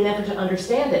us in an effort to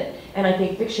understand it, and I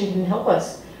think fiction can help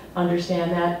us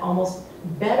understand that almost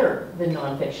better than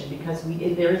nonfiction because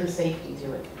there is a safety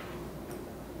to it.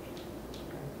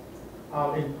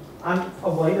 On a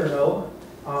lighter note,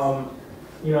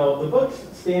 the books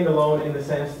stand alone in the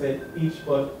sense that each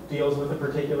book deals with a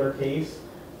particular case,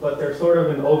 but they're sort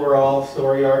of an overall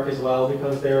story arc as well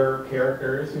because there are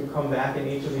characters who come back in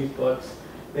each of these books.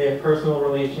 They have personal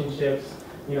relationships.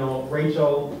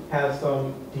 Rachel has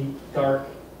some deep, dark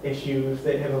issues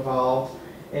that have evolved.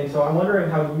 And so I'm wondering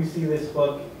how you see this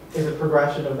book as a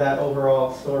progression of that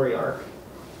overall story arc.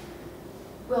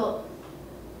 Well,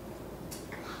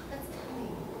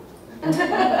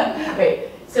 okay,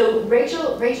 so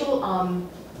Rachel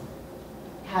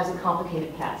has a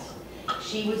complicated past.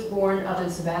 She was born up in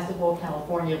Sebastopol,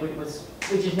 California, which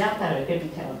is now kind of a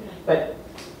hippie town, but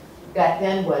back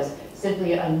then was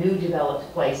simply a new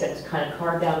developed place that was kind of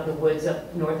carved out of the woods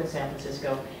up north of San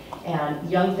Francisco. And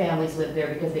young families lived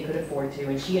there because they could afford to.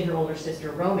 And she and her older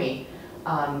sister, Romy,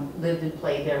 lived and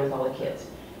played there with all the kids.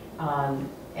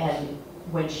 And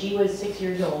when she was 6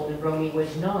 years old and Romy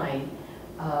was 9,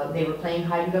 they were playing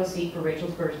hide and go seek for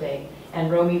Rachel's birthday, and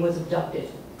Romy was abducted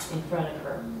in front of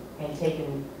her and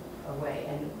taken away,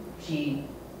 and she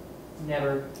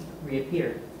never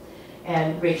reappeared.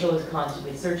 And Rachel was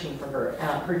constantly searching for her.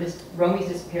 Romy's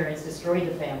disappearance destroyed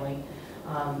the family.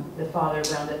 The father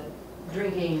wound up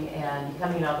drinking and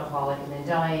becoming an alcoholic and then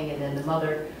dying, and then the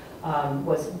mother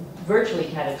was virtually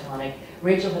catatonic.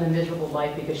 Rachel had a miserable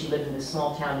life because she lived in this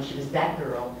small town and she was that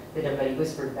girl that everybody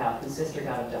whispered about whose sister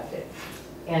got abducted.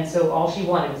 And so all she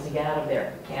wanted was to get out of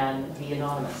there and be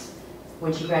anonymous.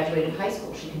 When she graduated high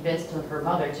school, she convinced her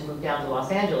mother to move down to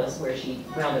Los Angeles, where she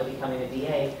wound up becoming a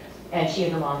DA, and she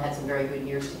and her mom had some very good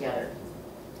years together.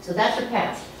 So that's her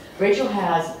past. Rachel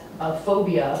has a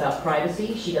phobia about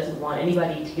privacy. She doesn't want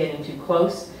anybody to get in too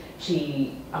close.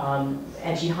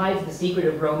 And she hides the secret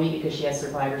of Romy because she has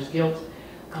survivor's guilt.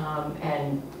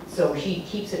 And so she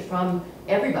keeps it from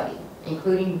everybody,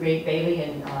 including Bailey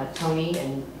and Tony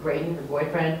and Graydon, her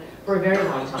boyfriend, for a very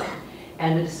long time.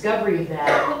 And the discovery of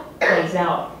that plays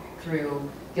out through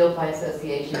guilt by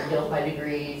association, guilt by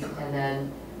degrees, and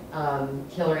then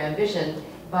killer ambition.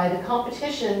 By the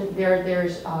competition,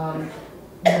 there's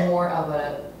more of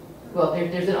a, well,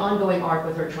 there's an ongoing arc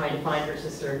with her trying to find her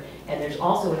sister, and there's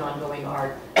also an ongoing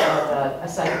arc of a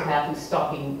psychopath who's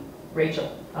stalking Rachel,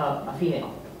 a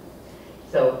female.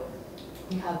 So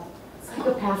you have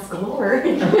psychopaths galore.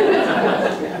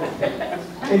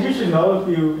 And you should know if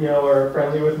you are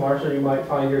friendly with Marcia, you might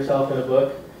find yourself in a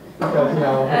book because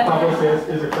her publicist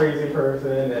is a crazy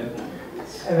person,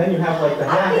 and then you have like the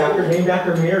hack named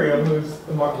after Miriam, was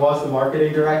the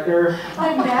marketing director.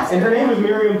 And her name was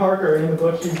Miriam Parker, and in the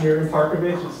book she's Miriam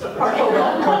Parkovich. It's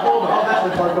Parkova. Oh, that's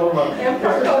the Parkova. It's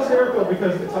just hysterical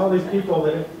because it's all these people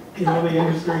that if you know the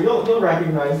industry, you'll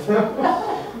recognize them.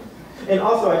 And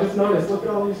also, I just noticed, look at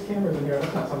all these cameras in here.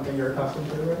 That's not something you're accustomed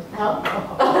to, right?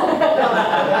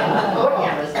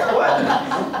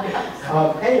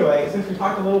 Anyway, since we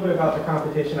talked a little bit about the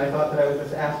competition, I thought that I would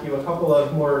just ask you a couple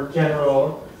of more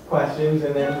general questions,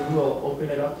 and then we will open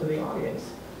it up to the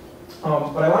audience.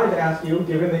 But I wanted to ask you,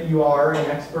 given that you are an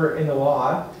expert in the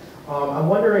law, I'm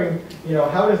wondering,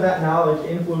 how does that knowledge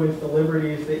influence the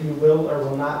liberties that you will or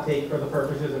will not take for the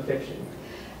purposes of fiction?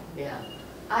 Yeah.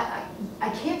 I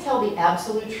can't tell the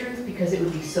absolute truth because it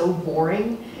would be so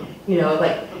boring.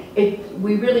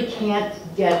 We really can't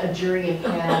get a jury in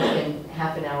hand in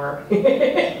half an hour.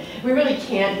 We really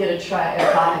can't get a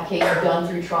case done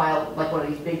through trial, like one of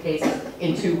these big cases,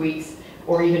 in 2 weeks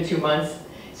or even 2 months.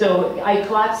 So I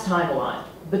collapse time a lot.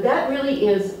 But that really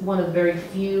is one of the very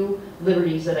few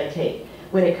liberties that I take.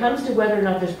 When it comes to whether or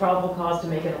not there's probable cause to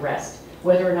make an arrest,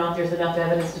 whether or not there's enough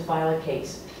evidence to file a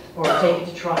case, or take it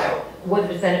to trial, what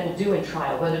the defendant will do in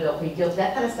trial, whether they'll plead guilty,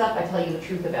 that kind of stuff I tell you the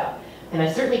truth about. And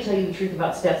I certainly tell you the truth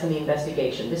about steps in the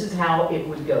investigation. This is how it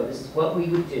would go. This is what we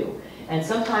would do. And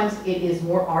sometimes it is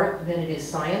more art than it is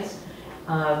science.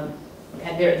 And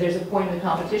there's a point in the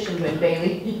competition when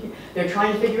Bailey, they're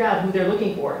trying to figure out who they're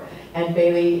looking for. And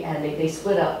Bailey, and they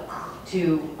split up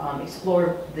to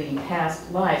explore the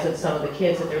past lives of some of the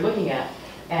kids that they're looking at.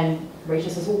 And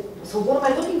Rachel says, well, so what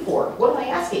am I looking for? What am I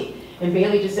asking? And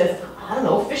Bailey just says, I don't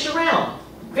know, fish around.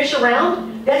 Fish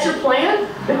around? That's your plan?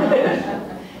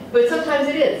 But sometimes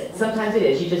it is. Sometimes it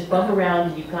is. You just bump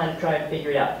around and you kind of try to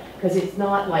figure it out. Because it's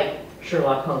not like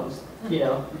Sherlock Holmes, you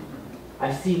know.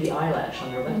 I see the eyelash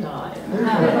on your left eye.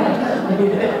 I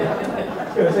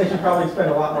was going to say she probably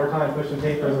spent a lot more time pushing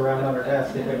papers around on her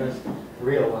desk if it was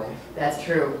real life. That's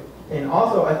true. And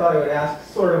also, I thought I would ask,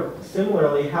 sort of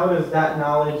similarly, how does that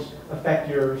knowledge affect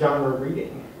your genre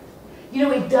reading? You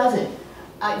know, it doesn't.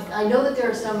 I know that there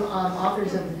are some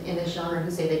authors in this genre who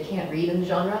say they can't read in the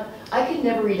genre. I could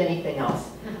never read anything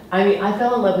else. I mean, I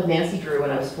fell in love with Nancy Drew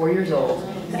when I was 4 years old.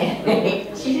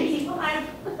 And she's 85.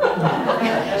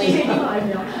 She's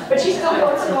 85 now. But she still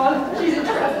works on. She's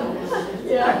interesting.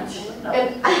 Yeah.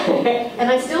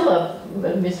 And I still love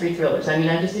mystery thrillers. I mean,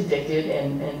 I'm just addicted,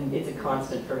 and it's a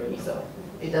constant for me. So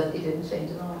it didn't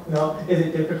change at all. No? Is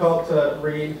it difficult to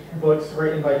read books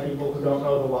written by people who don't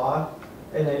know the law?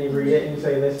 And then you read it and you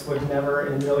say, this would never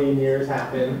in a million years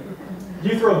happen. Do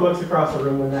you throw books across the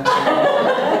room when that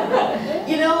happens?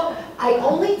 You know, I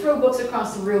only throw books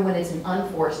across the room when it's an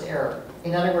unforced error.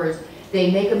 In other words,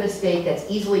 they make a mistake that's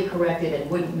easily corrected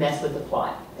and wouldn't mess with the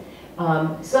plot.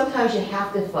 Sometimes you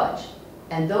have to fudge,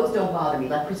 and those don't bother me,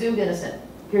 like Presumed Innocent.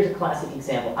 Here's a classic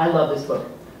example. I love this book,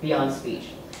 Beyond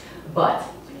Speech. But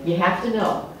you have to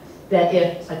know that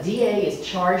if a DA is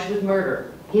charged with murder,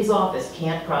 his office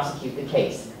can't prosecute the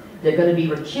case. They're going to be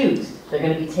recused. They're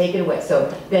going to be taken away.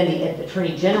 So then the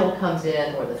Attorney General comes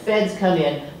in, or the feds come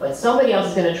in, but somebody else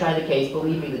is going to try the case.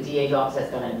 Believe me, the DA's office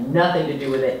has going to have nothing to do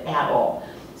with it at all.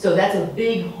 So that's a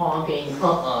big honking in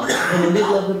the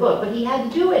middle of the book. But he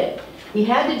had to do it. He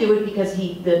had to do it because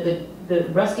the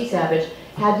Rusty Savage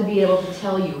had to be able to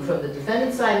tell you from the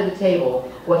defendant's side of the table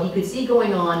what he could see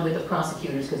going on with the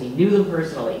prosecutors because he knew them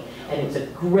personally. And it was a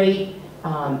great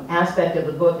aspect of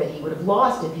the book that he would have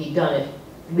lost if he'd done it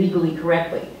legally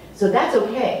correctly. So that's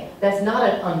okay. That's not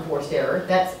an unforced error.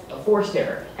 That's a forced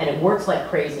error. And it works like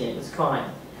crazy and it was fine.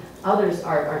 Others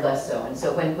are less so. And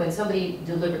so when somebody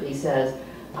deliberately says,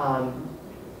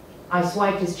 I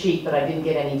swiped his cheek but I didn't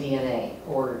get any DNA,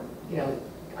 or, you know,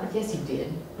 I guess you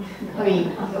did. I mean,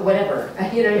 whatever.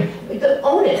 You know,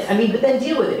 own it. I mean, but then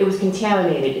deal with it. It was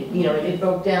contaminated. You know, it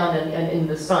broke down in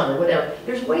the sun or whatever.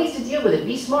 There's ways to deal with it.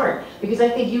 Be smart. Because I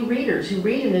think you readers who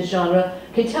read in this genre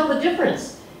can tell the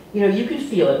difference. You know, you can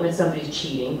feel it when somebody's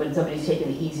cheating, when somebody's taking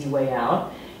the easy way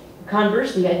out.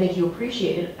 Conversely, I think you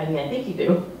appreciate it. I mean, I think you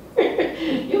do.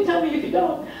 You'll tell me if you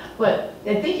don't. But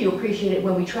I think you appreciate it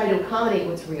when we try to accommodate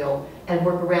what's real and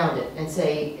work around it and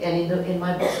say, and in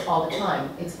my books all the time,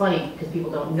 it's funny because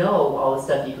people don't know all the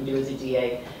stuff you can do as a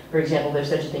DA. For example, there's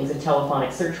such a thing as a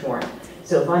telephonic search warrant.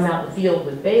 So if I'm out in the field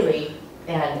with Bailey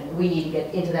and we need to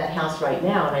get into that house right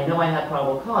now and I know I have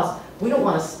probable cause, we don't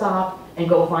want to stop and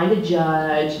go find a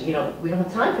judge. You know, we don't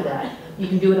have time for that. You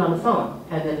can do it on the phone,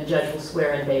 and then the judge will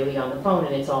swear in Bailey on the phone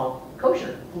and it's all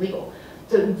kosher, legal.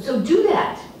 So do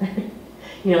that.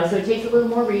 You know, so it takes a little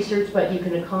more research, but you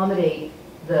can accommodate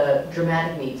the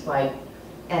dramatic needs by,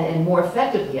 and more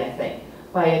effectively, I think,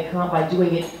 by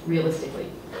doing it realistically.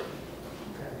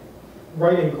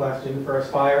 Writing question for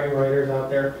aspiring writers out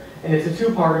there, and it's a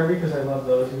two-parter because I love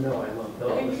those. You know I love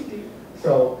those.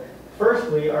 So,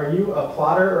 firstly, are you a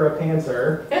plotter or a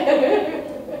pantser?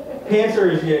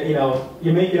 Pantser is, you know,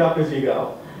 you make it up as you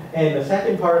go. And the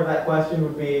second part of that question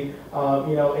would be,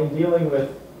 you know, in dealing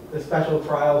with the special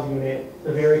trials unit,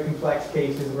 the very complex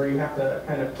cases where you have to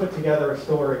kind of put together a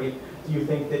story, do you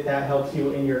think that that helps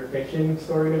you in your fiction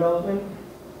story development?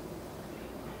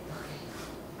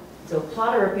 So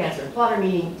plotter or pantser? Plotter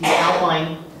meaning do you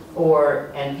outline,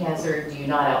 and pantser do you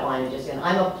not outline and just in?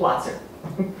 I'm a plotzer.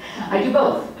 I do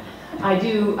both. I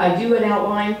do an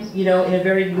outline, you know, in a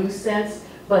very loose sense,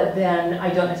 but then I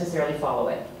don't necessarily follow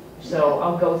it. So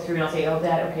I'll go through and I'll say, oh,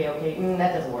 that, okay,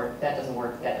 that doesn't work, that doesn't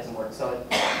work, that doesn't work. So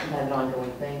it's kind of an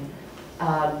ongoing thing.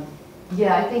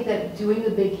 Yeah, I think that doing the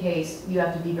big case, you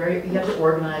have to be you have to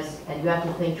organize and you have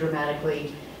to think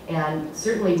dramatically. And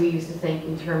certainly we used to think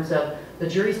in terms of the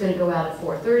jury's going to go out at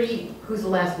 4:30, who's the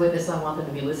last witness I want them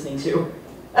to be listening to?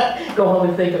 Go home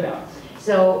and think about.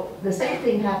 So the same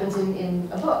thing happens in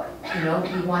a book. You know,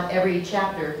 you want every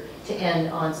chapter to end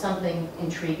on something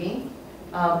intriguing.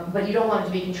 But you don't want it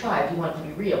to be contrived, you want it to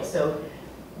be real. So,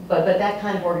 but that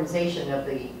kind of organization of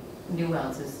the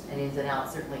nuances and ins and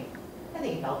outs certainly, I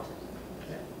think it helped.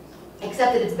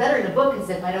 Except that it's better in a book because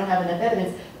if I don't have enough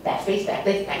evidence, backspace,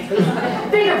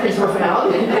 fingerprints were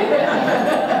found.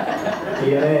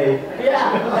 DNA.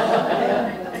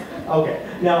 Yeah.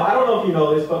 Okay. Now, I don't know if you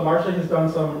know this, but Marcia has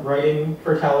done some writing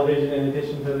for television in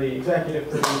addition to the executive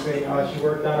producing. She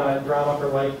worked on a drama for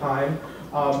Lifetime.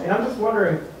 And I'm just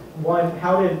wondering, one,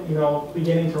 how did,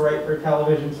 beginning to write for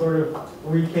television sort of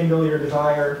rekindle your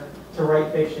desire to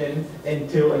write fiction? And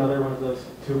two, another one of those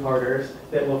two-parters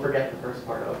that we'll forget the first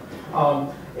part of,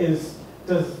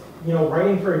 does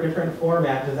writing for a different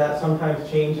format, does that sometimes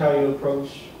change how you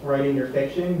approach writing your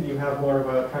fiction? Do you have more of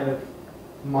a kind of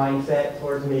mindset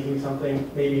towards making something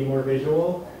maybe more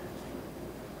visual?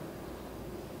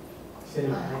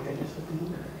 Cinematic, I guess, would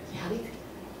be. Yeah, you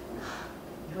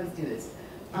always do this.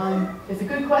 It's a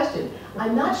good question.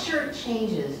 I'm not sure it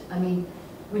changes. I mean,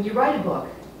 when you write a book,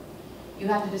 you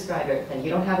have to describe everything. You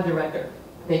don't have a director.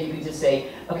 Then you can just say,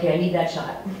 okay, I need that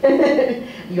shot.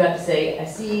 You have to say, I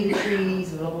see the trees,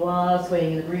 blah, blah, blah,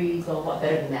 swaying in the breeze, blah, blah, blah,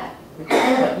 better than that.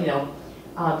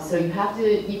 But, so you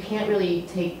can't really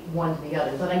take one to the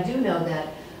other. But I do know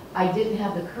that I didn't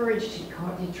have the courage to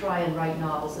try and write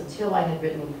novels until I had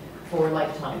written for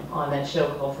Lifetime on that show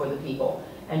called For the People.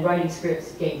 And writing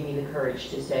scripts gave me the courage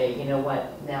to say, you know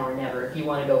what, now or never. If you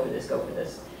want to go for this, go for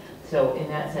this. So in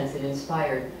that sense, it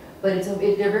inspired. But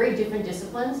they're very different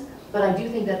disciplines. But I do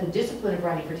think that the discipline of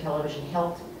writing for television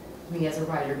helped me as a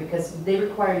writer, because they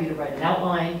require you to write an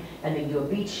outline, and then you do a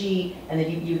beat sheet, and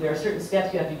then there are certain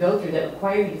steps you have to go through that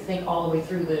require you to think all the way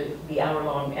through the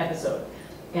hour-long episode.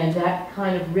 And that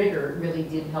kind of rigor really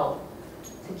did help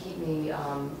to keep me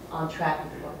on track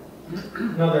with the book.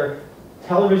 Another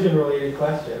television-related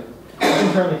question. You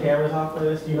can turn the cameras off for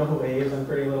this. Do you know who A is in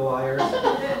Pretty Little Liars?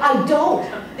 I don't.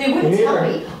 They wouldn't tell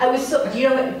me. Do you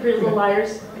know what Pretty Little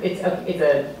Liars? It's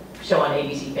a show on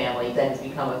ABC Family that has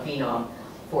become a phenom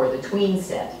for the tween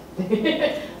set.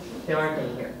 There aren't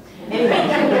any here. Anyway.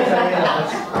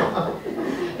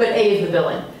 But A is the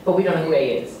villain, but we don't know who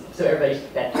A is. So everybody's,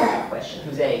 that's the question.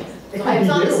 Who's A? I was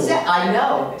on the set. I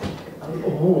know.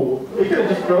 Ooh, we could have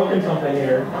just broken something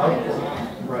here.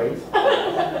 Right.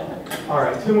 All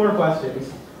right, two more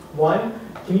questions. One,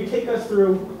 can you take us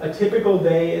through a typical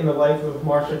day in the life of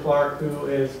Marcia Clark, who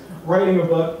is writing a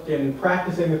book and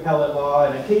practicing appellate law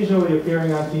and occasionally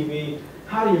appearing on TV?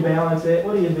 How do you balance it?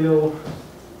 What do you do?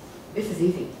 This is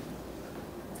easy.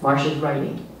 Marcia's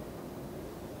writing.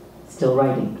 Still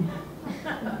writing.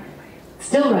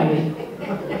 Still writing.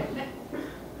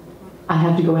 I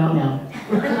have to go out now.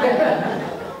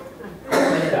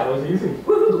 That was easy.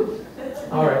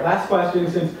 All right, last question.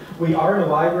 Since we are in a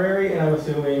library, and I'm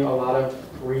assuming a lot of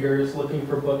readers looking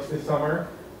for books this summer,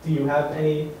 do you have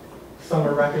any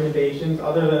summer recommendations,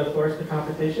 other than, of course, the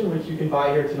competition, which you can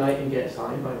buy here tonight and get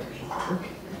signed by Marcia Clark?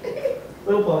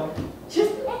 Little plug.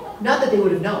 Just, not that they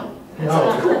would have known.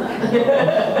 No.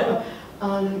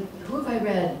 Who have I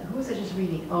read? Who was I just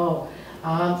reading? Oh,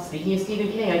 speaking of Stephen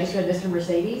King, I just read Mr.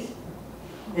 Mercedes.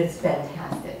 It's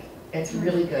fantastic. It's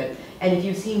really good. And if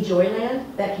you've seen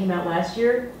Joyland, that came out last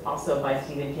year, also by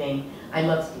Stephen King. I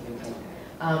love Stephen King.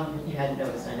 You hadn't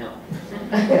noticed, I know.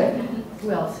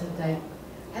 Who else? I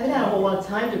haven't had a whole lot of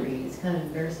time to read. It's kind of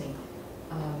embarrassing.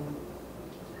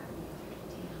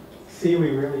 See,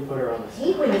 we really put her on the I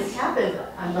hate when this happens.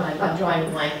 I'm drawing a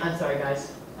blank. I'm sorry,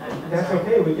 guys. I'm That's sorry.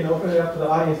 okay, we can open it up to the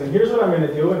audience. And here's what I'm going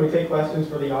to do when we take questions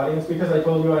for the audience. Because I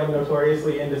told you I'm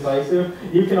notoriously indecisive,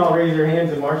 you can all raise your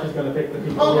hands and Marcia's going to pick the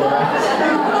people who are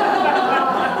right.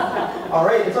 All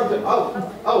right, it's up to,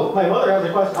 oh, my mother has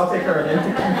a question. I'll take her and then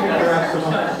the rest of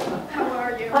them. How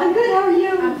are you? I'm good, how are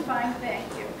you? I'm fine,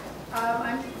 thank you.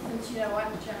 Since you know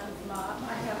I'm John's mom,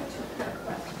 I have a two-part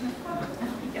question.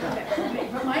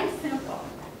 But mine's simple.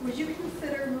 Would you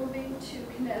consider moving to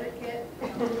Connecticut?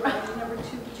 Number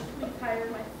two, would you please hire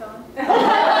my son? I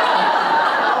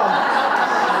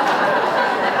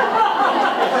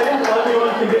didn't love you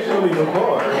unconditionally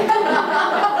before.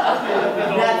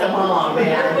 That's a mom,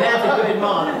 man. That's a good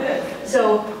mom.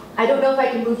 So, I don't know if I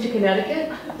can move to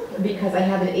Connecticut because I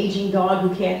have an aging dog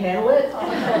who can't handle it.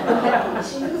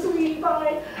 She's a sweetie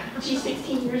pie. She's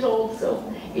 16 years old, so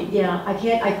yeah, I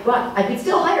can't. But I could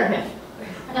still hire him.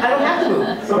 I don't have to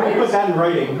move. Somebody put that in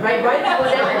writing. Right, that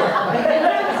was everywhere.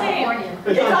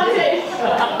 It's on tape.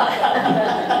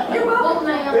 You're welcome,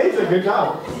 ma'am. Thanks, a good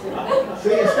job.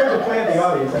 See, it's good to plant the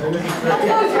audience. I mean, this is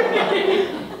great.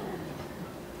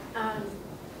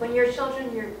 When your children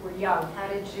were young, how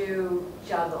did you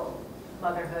juggle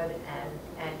motherhood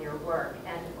and your work?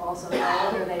 And also, how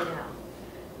old are they now?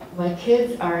 My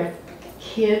kids are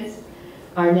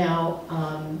now,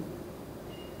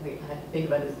 wait, I have to think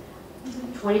about this,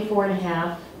 24 and a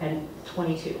half and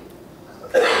 22.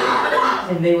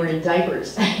 And they were in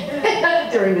diapers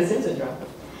during the Simpson drama.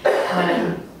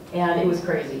 And it was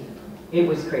crazy. It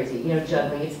was crazy. You know,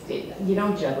 juggling, you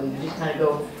don't juggle, you just kind of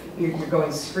go, you're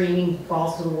going screaming,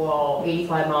 balls to the wall,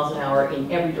 85 miles an hour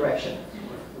in every direction.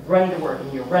 Running to work,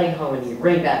 and you're running home, and you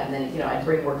bring back, and then, I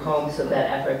bring work home so that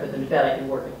after I put them to bed, I can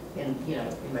work in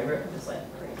my room, just like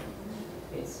crazy.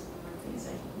 It's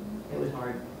insane. It was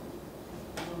hard.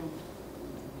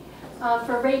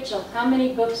 For Rachel, how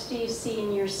many books do you see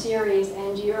in your series,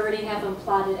 and do you already have them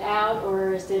plotted out,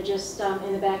 or is there just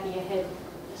in the back of your head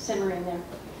simmering there?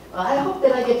 I hope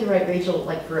that I get to write Rachel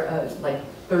like for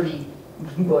 30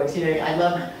 books. I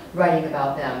love writing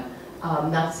about them.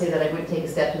 Not to say that I wouldn't take a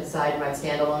step to the side and write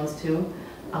standalones too,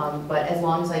 but as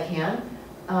long as I can,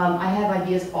 I have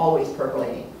ideas always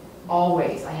percolating.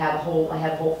 Always, I have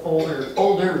whole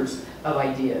folders of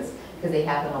ideas because they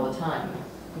happen all the time.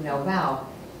 Wow.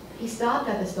 He stopped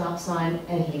at the stop sign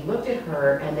and he looked at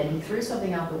her and then he threw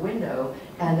something out the window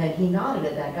and then he nodded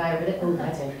at that guy over there. Oh,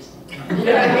 that's interesting. You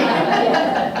know what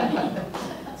I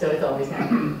mean? So it's always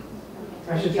happening.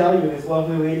 I should tell you, this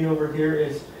lovely lady over here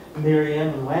is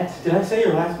Lanouette. Did I say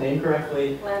your last name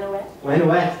correctly? Lanouette.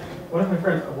 Lanouette. One of my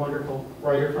friends, a wonderful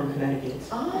writer from Connecticut.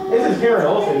 Oh. This is Karen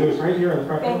Olsen, who's right here in the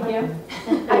front. Thank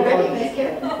you. I recognize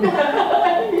Karen.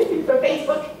 From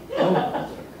Facebook. Oh.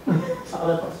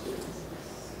 Solid question.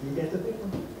 You get the big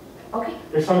one. Okay.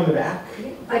 There's some in the back.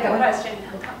 I have a question.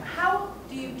 How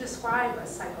do you describe a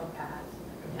psychopath?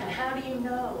 And how do you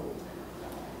know?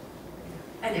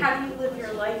 And how do you live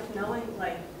your life knowing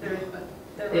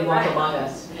They walk among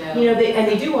us. Yeah.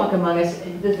 They do walk among us.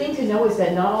 The thing to know is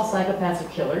that not all psychopaths are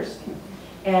killers.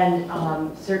 And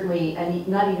certainly,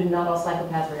 not all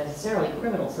psychopaths are necessarily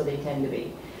criminals, so they tend to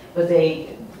be. But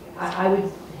I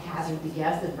would hazard to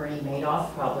guess that Bernie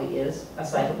Madoff probably is a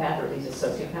psychopath, or at least a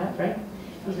sociopath, right?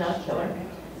 He's not a killer.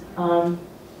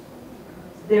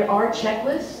 There are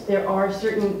checklists. There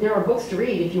are books to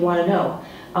read if you want to know.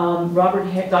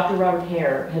 Dr. Robert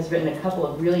Hare has written a couple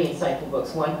of really insightful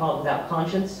books. One called Without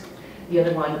Conscience, the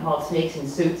other one called Snakes in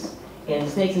Suits. In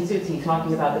Snakes in Suits, he's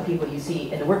talking about the people you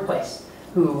see in the workplace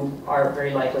who are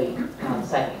very likely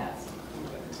psychopaths.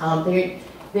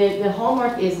 The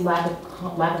hallmark is lack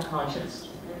of conscience.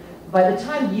 By the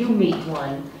time you meet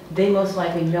one, they most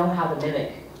likely know how to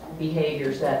mimic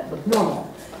behaviors that look normal.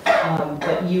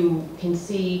 But you can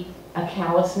see a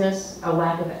callousness, a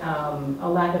lack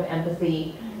of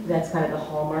empathy. That's kind of the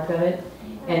hallmark of it,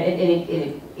 and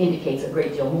it indicates a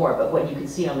great deal more. But what you can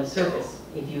see on the surface,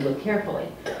 if you look carefully,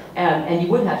 and you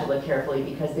would have to look carefully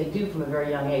because they do, from a very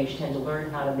young age, tend to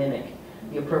learn how to mimic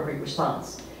the appropriate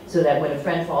response, so that when a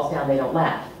friend falls down, they don't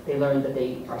laugh. They learn that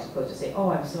they are supposed to say,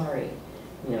 "Oh, I'm sorry,"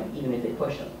 even if they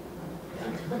push them.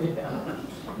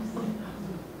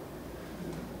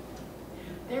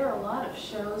 There are a lot of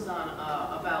shows on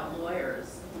about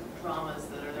lawyers, dramas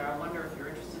that are there. I wonder if you're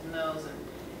interested in those, and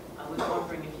I was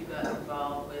wondering if you got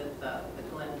involved with the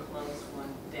Glenn Close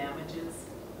one, Damages.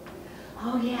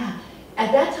 Oh yeah.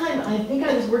 At that time, I think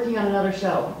I was working on another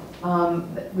show,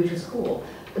 which was cool.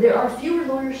 There are fewer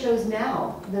lawyer shows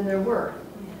now than there were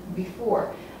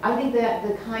before. I think that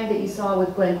the kind that you saw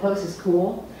with Glenn Close is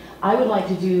cool. I would like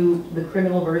to do the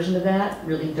criminal version of that,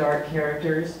 really dark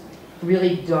characters,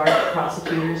 really dark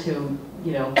prosecutors who,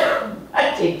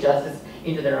 take justice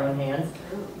into their own hands.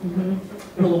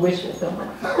 Mm-hmm. A little wish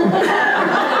fulfillment.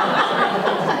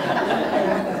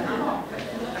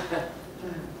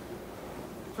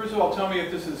 First of all, tell me if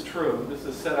this is true. This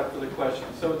is set up for the question.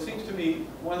 So it seems to me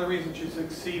one of the reasons you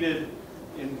succeeded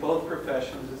in both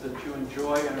professions is that you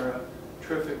enjoy and are a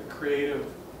terrific creative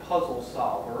puzzle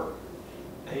solver.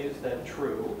 Is that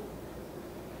true?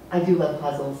 I do love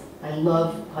puzzles. I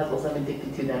love puzzles. I'm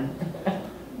addicted to them.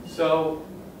 So,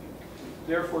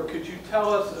 therefore, could you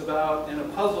tell us about, in a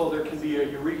puzzle, there can be a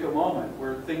eureka moment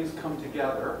where things come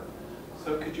together.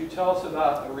 So could you tell us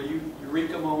about a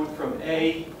eureka moment from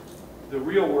A, the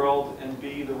real world, and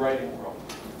B, the writing world?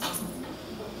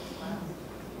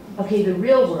 Okay, the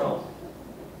real world.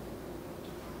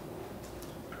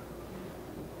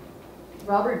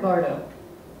 Robert Bardo,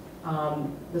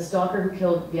 the stalker who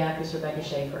killed the actress Rebecca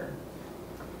Schaeffer.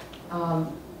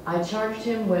 I charged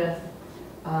him with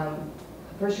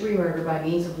first-degree murder by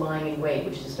means of lying in wait,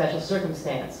 which is a special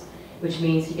circumstance, which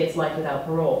means he gets life without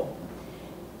parole.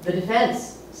 The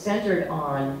defense centered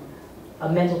on a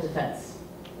mental defense.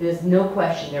 There's no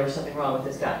question there was something wrong with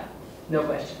this guy. No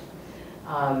question.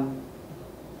 And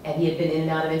he had been in and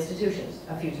out of institutions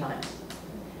a few times.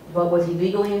 But was he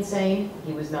legally insane?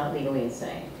 He was not legally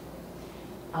insane.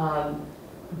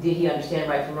 Did he understand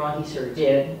right from wrong? He sure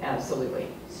did, absolutely.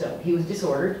 So he was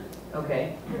disordered,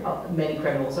 okay, many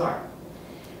criminals are.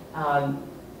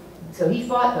 So he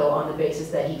fought, though, on the basis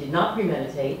that he did not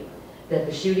premeditate, that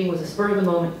the shooting was a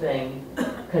spur-of-the-moment thing,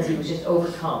 because he was just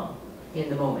overcome in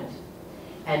the moment.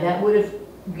 And that would have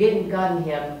gotten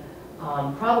him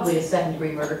probably a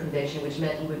second-degree murder conviction, which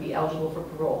meant he would be eligible for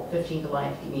parole. 15 to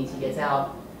life means he gets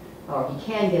out, or he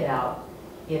can get out,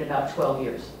 in about 12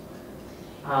 years,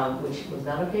 which was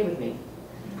not okay with me.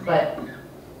 But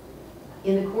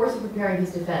in the course of preparing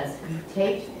his defense,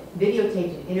 he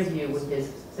videotaped an interview with his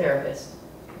therapist,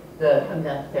 not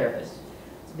the therapist,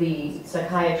 the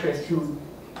psychiatrist who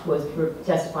was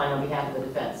testifying on behalf of the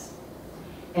defense.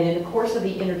 And in the course of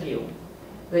the interview,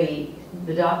 the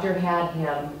doctor had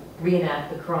him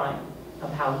reenact the crime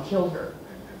of how he killed her.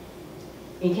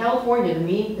 In California,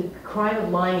 the crime of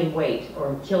lying in wait,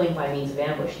 or killing by means of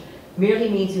ambush, merely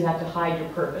means you have to hide your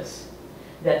purpose,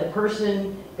 that the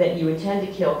person that you intend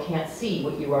to kill can't see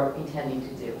what you are intending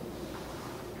to do.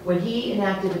 When he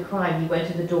enacted the crime, he went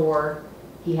to the door,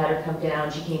 he had her come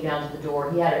down, she came down to the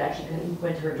door, he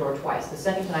went to her door twice. The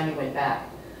second time he went back,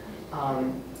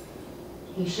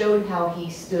 he showed how he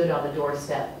stood on the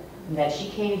doorstep, and that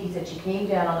he said she came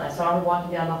down, I saw her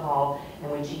walking down the hall,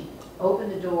 and when she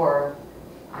opened the door,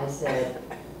 I said,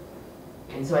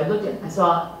 and so I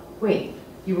saw, wait,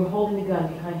 you were holding the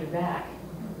gun behind your back.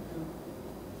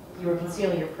 You were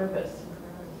concealing your purpose.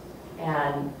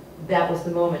 And that was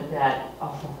the moment that,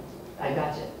 oh, I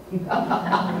got you.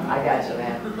 I got you,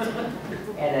 man.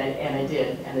 And I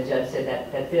did. And the judge said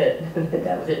that's it.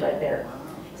 That was it right there.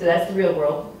 So that's the real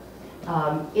world.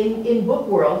 In book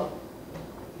world,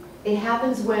 it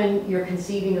happens when you're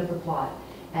conceiving of the plot.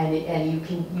 And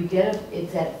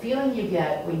it's that feeling you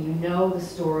get when you know the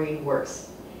story works.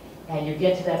 And you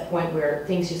get to that point where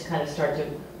things just kind of start to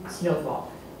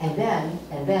snowball. And then,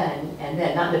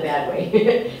 not in a bad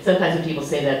way. Sometimes when people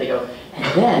say that, they go, and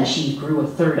then she grew a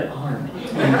third arm.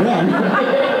 And then,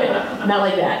 not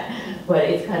like that. But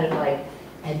it's kind of like,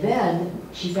 and then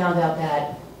she found out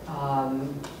that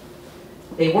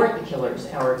they weren't the killers,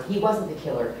 or he wasn't the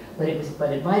killer, but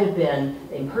it might have been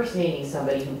impersonating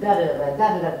somebody who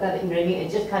da-da-da-da-da-da-da, you know what I mean? It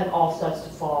just kind of all starts to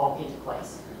fall into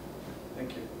place.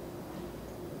 Thank you.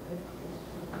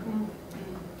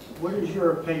 What is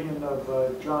your opinion of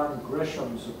John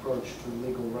Grisham's approach to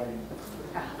legal writing?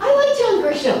 I like John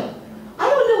Grisham. I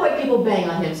don't know why people bang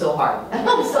on him so hard.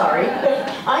 I'm sorry.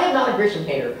 I am not a Grisham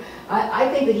hater. I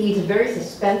think that he's a very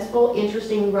suspenseful,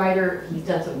 interesting writer. He's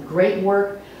done some great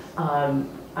work.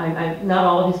 Not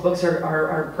all of his books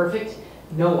are perfect.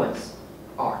 No one's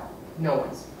are. No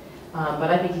one's. But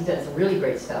I think he's done some really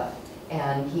great stuff.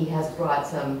 And he has brought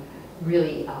some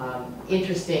really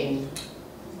interesting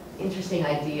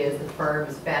ideas. The Firm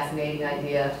is a fascinating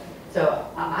idea. So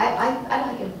I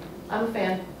like him. I'm a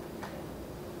fan.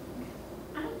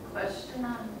 I have a question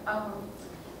on,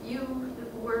 you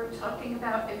were talking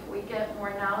about if we get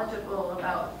more knowledgeable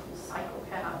about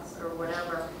psychopaths or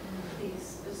whatever,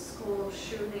 these school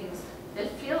shootings, it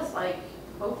feels like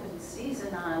open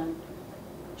season on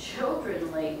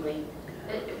children lately.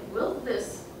 Will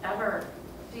this ever,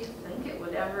 do you think it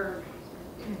would ever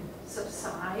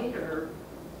subside or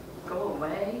go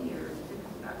away?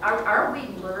 Or are we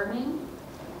learning?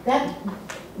 That's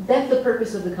the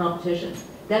purpose of the competition.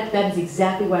 That is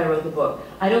exactly why I wrote the book.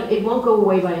 It won't go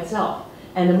away by itself.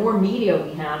 And the more media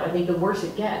we have, I think the worse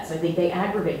it gets. I think they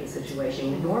aggravate the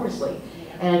situation enormously.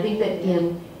 And I think that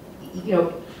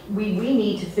we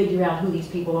need to figure out who these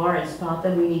people are and spot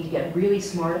them. We need to get really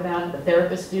smart about it. The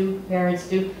therapists do, parents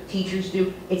do, teachers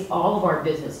do. It's all of our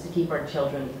business to keep our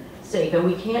children safe. And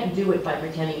we can't do it by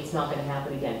pretending it's not going to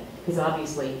happen again, because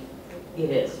obviously it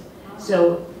is.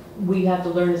 So we have to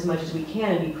learn as much as we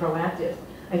can and be proactive.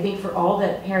 I think for all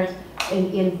that parents,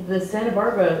 in the Santa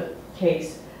Barbara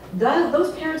case,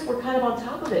 those parents were kind of on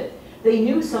top of it. They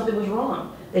knew something was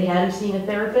wrong. They had him seeing a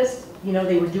therapist. You know,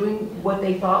 they were doing what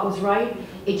they thought was right.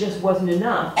 It just wasn't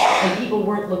enough. And people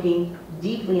weren't looking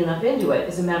deeply enough into it.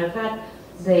 As a matter of fact,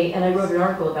 and I wrote an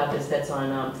article about this that's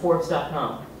on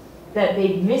Forbes.com, that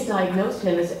they misdiagnosed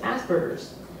him as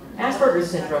Asperger's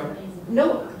syndrome.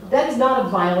 No, that is not a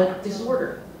violent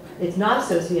disorder. It's not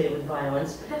associated with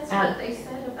violence. That's what they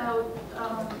said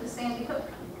about the Sandy Hook.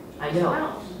 I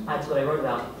know. That's what I wrote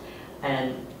about.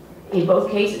 And in both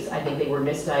cases, I think they were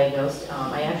misdiagnosed.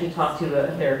 I actually talked to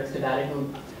a therapist about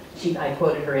it, I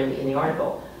quoted her in the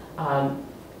article.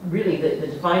 Really, the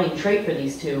defining trait for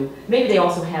these two, maybe they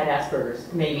also had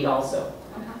Asperger's, maybe also.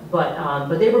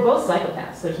 But they were both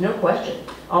psychopaths, there's no question.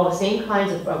 All the same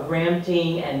kinds of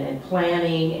ranting and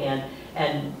planning and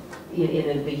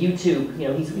in the YouTube, you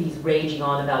know, he's raging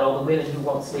on about all the women who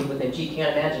won't sleep with him. She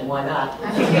can't imagine why not.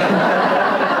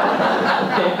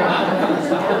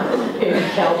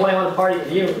 Cowboy, I want to party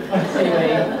with you.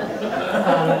 Anyway,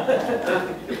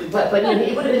 But you know,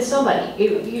 it would have been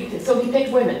somebody. So he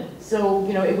picked women. So,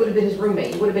 you know, it would have been his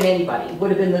roommate. It would have been anybody. It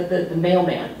would have been the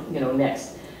mailman, you know,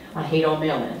 next. I hate all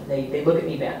mailmen. They look at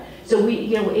me bad. So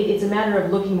you know, it's a matter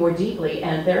of looking more deeply,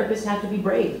 and therapists have to be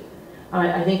brave.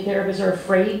 I think therapists are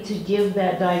afraid to give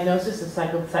that diagnosis of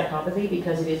psychopathy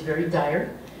because it is very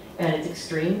dire, and it's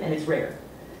extreme, and it's rare.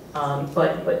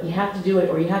 But you have to do it,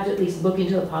 or you have to at least look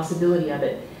into the possibility of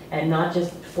it, and not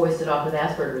just foist it off with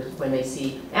Asperger's when they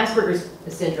see. Asperger's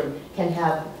syndrome can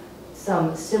have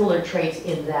some similar traits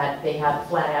in that they have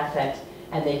flat affect,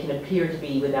 and they can appear to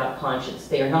be without conscience.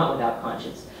 They are not without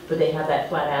conscience, but they have that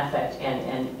flat affect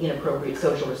and inappropriate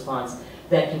social response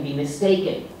that can be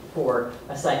mistaken for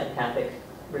a psychopathic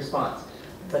response.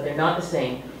 But they're not the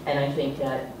same, and I think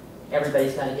that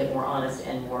everybody's got to get more honest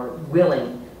and more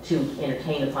willing to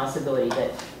entertain the possibility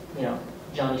that, you know,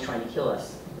 Johnny's trying to kill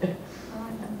us.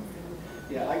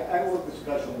 Yeah, I work with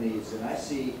special needs, and I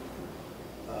see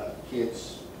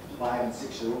kids, 5 and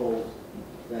 6 year olds,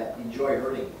 that enjoy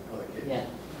hurting other kids. Yeah.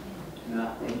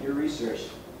 Now, in your research,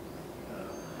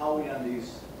 how many on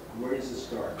these, where does it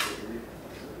start?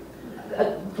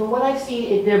 From what I've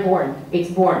seen, they're born. It's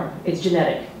born. It's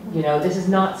genetic. You know, this is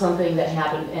not something that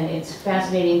happened, and it's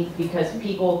fascinating because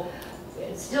people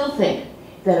still think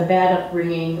that a bad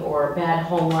upbringing or a bad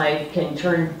home life can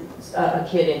turn a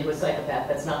kid into a psychopath.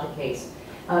 That's not the case.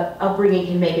 Upbringing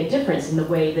can make a difference in the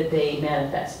way that they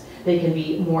manifest. They can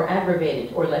be more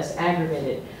aggravated or less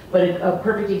aggravated. But a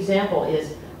perfect example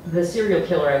is the serial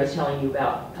killer I was telling you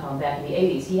about back in the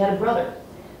 80s. He had a brother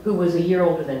who was a year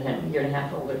older than him, a year and a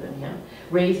half older than him,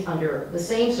 raised under the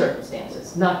same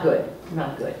circumstances. Not good,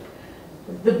 not good.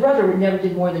 The brother never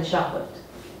did more than shoplift,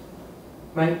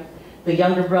 right? The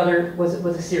younger brother was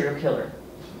a serial killer,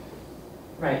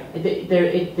 right?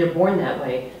 They're born that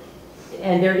way.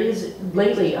 And there is,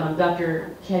 lately,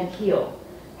 Dr. Kent Keel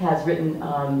has written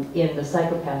in The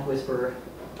Psychopath Whisperer.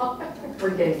 We're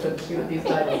getting so cute with these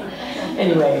titles.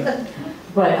 Anyway,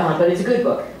 but it's a good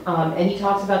book. And he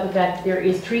talks about the fact that there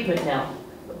is treatment now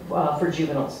for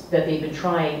juveniles that they've been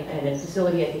trying in a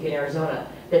facility, I think in Arizona,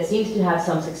 that seems to have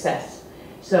some success.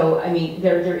 So, I mean,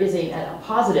 there is a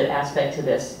positive aspect to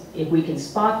this. If we can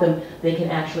spot them, they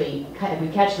can actually, if we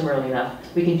catch them early enough,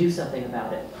 we can do something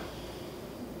about it.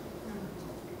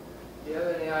 Do you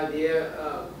have any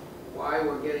idea why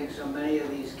we're getting so many of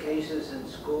these cases in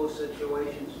school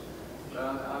situations?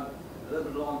 I've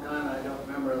lived a long time, and I don't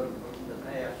remember them from the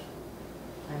past.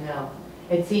 I know.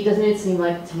 Doesn't it seem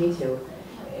like it to me too?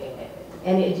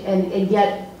 And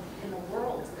yet, In the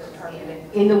world, they're targeting.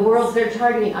 in the world they're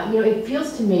targeting, you know, it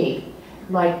feels to me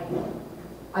like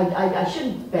I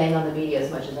shouldn't bang on the media as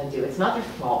much as I do. It's not their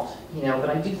fault, you know, but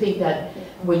I do think that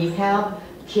when you have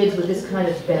kids with this kind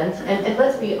of bent, and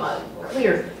let's be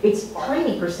clear, it's a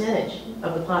tiny percentage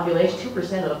of the population,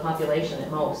 2% of the population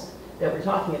at most, that we're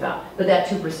talking about. But that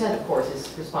 2%, of course,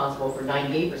 is responsible for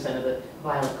 98% of the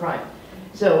violent crime.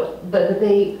 So, but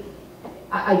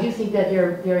I do think that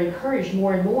they're encouraged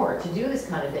more and more to do this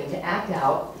kind of thing, to act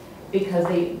out, because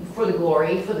for the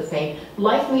glory, for the fame.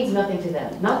 Life means nothing to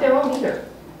them, not their own either.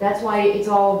 That's why it's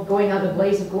all going out the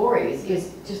blaze of glory,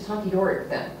 is just hunky-dory with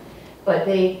them. But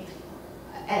they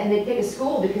pick a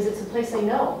school because it's a place they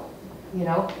know. You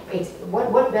know, it's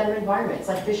what better environment? It's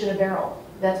like fish in a barrel.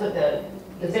 That's what the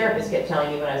therapist kept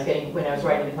telling me when I was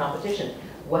writing the competition.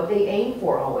 What they aim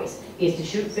for always is to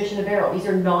shoot fish in a barrel. These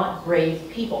are not brave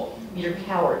people. These are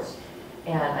cowards.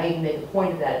 And I even made a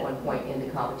point of that at one point in the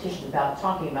competition about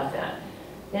talking about that.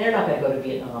 And they're not going to go to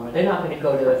Vietnam, or they're not going to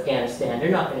go to Afghanistan.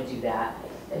 They're not going to do that.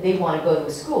 They want to go to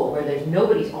a school where there's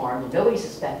nobody's armed and nobody's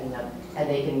suspecting them, and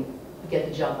they can get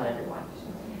the jump on everyone.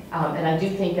 And I do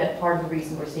think that part of the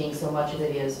reason we're seeing so much of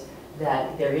it is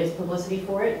that there is publicity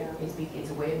for it. It's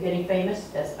a way of getting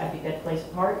famous. I think that plays a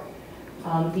part.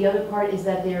 The other part is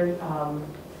that their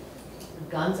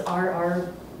guns are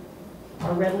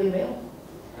readily available.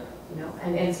 You know,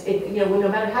 and you know, no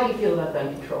matter how you feel about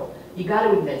gun control, you got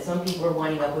to admit some people are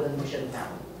winding up with them who shouldn't have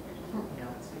them. You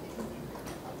know,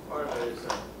 Part of it is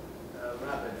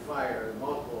rapid fire,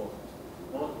 multiple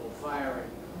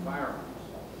firearms.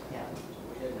 yeah.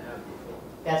 We didn't have before.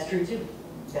 That's true too.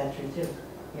 That's true too.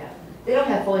 Yeah. They don't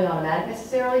have fully automatic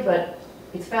necessarily, but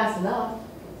it's fast enough.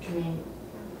 I mean.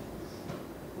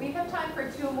 We have time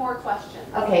for 2 more questions.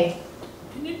 Okay.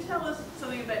 Can you tell us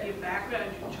something about your background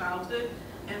and your childhood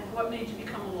and what made you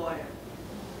become a lawyer?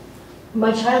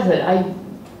 My childhood, I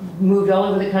moved all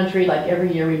over the country. Like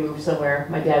every year we moved somewhere.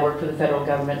 My dad worked for the federal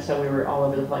government, so we were all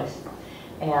over the place.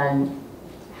 And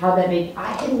how that made,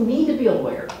 I didn't mean to be a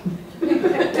lawyer. I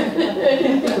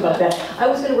didn't think about that. I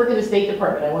was going to work in the State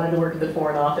Department. I wanted to work in the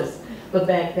Foreign Office. But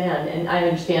back then, and I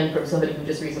understand from somebody who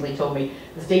just recently told me,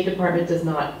 the State Department does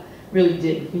not really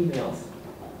dig females.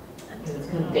 Because it's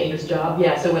kind of a dangerous job.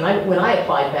 Yeah, so when I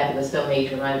applied back in the Stone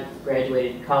Age, when I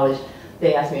graduated college,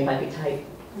 they asked me if I could type.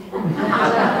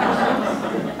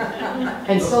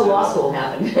 And so law school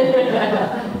happened.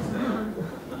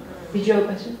 Did you have a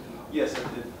question? Yes, I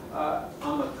did.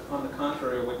 On the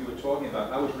contrary of what you were talking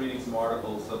about, I was reading some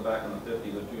articles back in the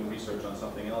 50s, doing research on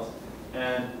something else,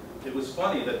 and it was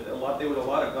funny that there were a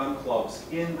lot of gun clubs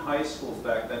in high schools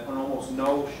back then, and almost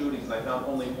no shootings. And I found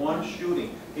only one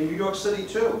shooting in New York City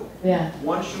too. Yeah.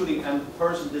 One shooting, and the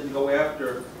person didn't go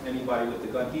after anybody with the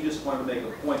gun. He just wanted to make a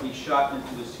point. He shot into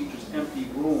his teacher's empty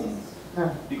room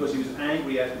because he was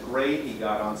angry at the grade he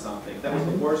got on something. That was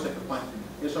the worst I could find.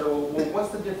 You sort of, well, what's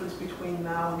the difference between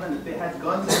now and then? If they had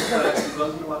guns in class,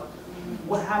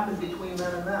 what happened between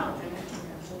then and now?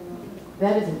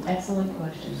 That is an excellent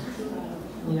question.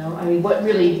 You know, I mean, what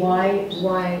really, why,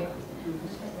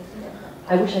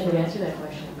 I wish I could answer that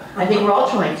question. I think we're all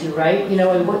trying to, right? You know,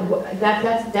 and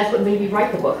that's what made me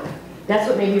write the book. That's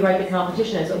what made me write the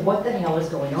competition, is what the hell is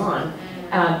going on?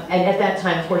 And at that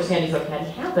time, of course, Sandy Hook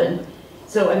hadn't happened.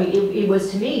 So, I mean, it was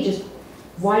to me just,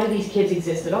 why do these kids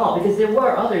exist at all? Because there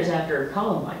were others after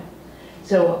Columbine.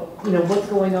 So, you know, what's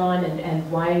going on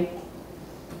and why?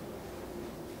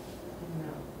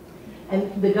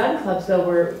 And the gun clubs, though,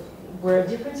 were a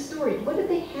different story. What did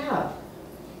they have?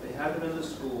 They had them in the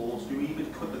schools. You even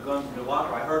put the guns in your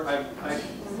locker. I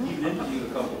even interviewed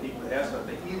a couple of people that asked that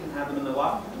they even had them in the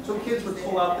locker. So kids would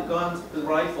pull out the guns, the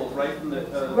rifles, right from the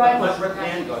rifles. Not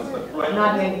handguns, but rifles.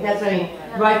 Not hand, that's what I mean.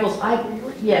 Rifles.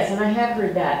 Yes, and I have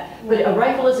heard that. But a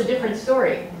rifle is a different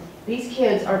story. These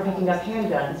kids are picking up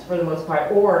handguns for the most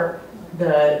part, or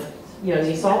the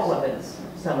assault weapons.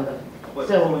 Some of them. But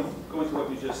so going to what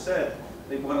you just said,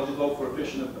 they want to go for a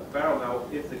fish in a barrel. Now,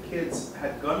 if the kids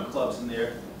had gun clubs in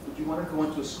there, would you want to go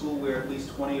into a school where at least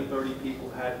 20 or 30 people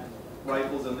had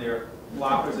rifles in their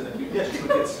lockers? And if you did, you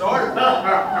would get started.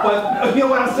 But you know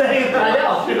what I'm saying? I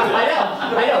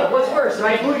know. What's worse,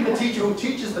 right? Including the teacher who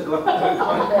teaches the gun.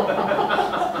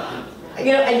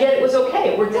 You know, and yet it was okay.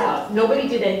 It worked out. Nobody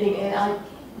did anything, and I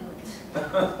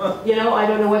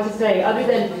don't know what to say. Other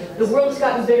than the world's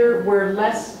gotten bigger, we're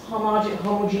less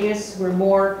homogeneous, we're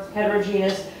more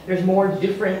heterogeneous, there's more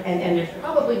different, and there's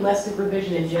probably less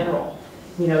supervision in general.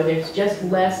 You know, there's just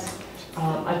less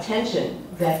attention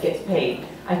that gets paid.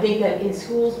 I think that in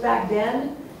schools back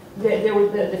then, there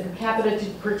was the per capita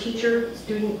per teacher,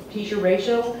 student-teacher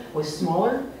ratio was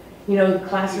smaller. You know, the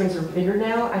classrooms are bigger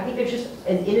now. I think there's just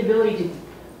an inability to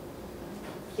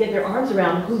get their arms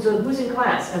around who's in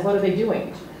class and what are they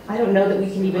doing. I don't know that we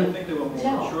can even I think they were more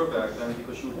tell. mature back then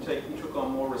because you took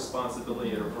on more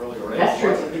responsibility at an earlier age. That's true.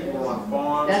 Lots of people were on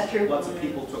farms. That's true. Lots of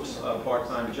people took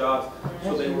part-time jobs,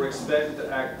 so they were expected to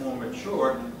act more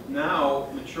mature. Now,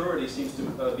 maturity seems to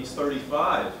be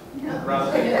 35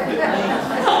 rather than 15.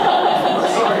 I'm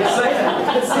sorry to say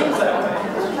that. It seems that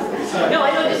way. No,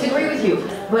 I don't disagree with you,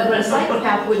 but a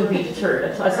psychopath wouldn't be deterred.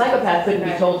 A psychopath couldn't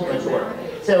be told to mature.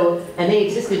 So, and they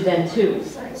existed then too.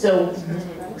 So,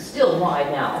 still why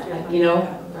now? You know,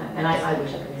 and I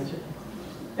wish I could answer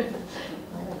that.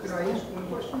 Could I ask one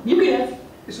question? You can.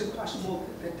 Is it possible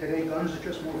that today guns are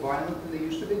just more violent than they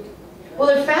used to be? Well,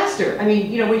 they're faster. I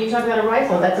mean, you know, when you talk about a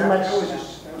rifle, that's a much. That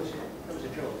was a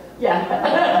joke. Yeah.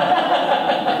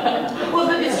 Well,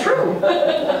 but it's true.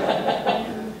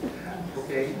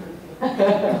 Okay.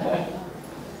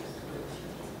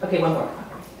 Okay, one more.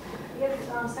 Yes,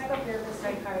 psychotherapists,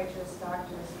 psychiatrists,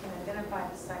 doctors can identify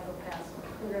the psychopaths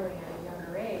clearly at a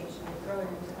younger age and with earlier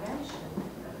intervention,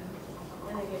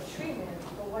 and they get treatment.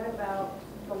 But what about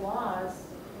the laws?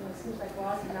 You know, it seems like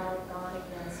laws have now gone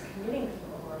against committing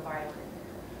people who are violent,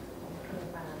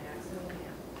 committing violent acts. I mean,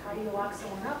 how do you lock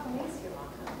someone up when they get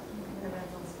locked up in a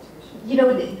mental institution? You know,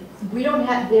 we don't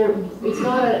have there.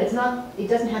 It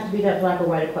doesn't have to be that black or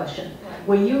white a question.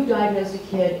 When you diagnose a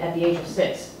kid at the age of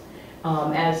 6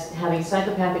 as having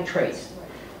psychopathic traits,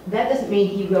 that doesn't mean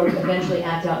he will eventually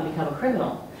act out and become a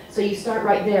criminal. So you start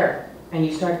right there, and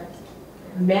you start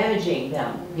managing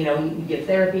them. You know, you give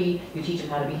therapy, you teach them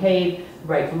how to behave,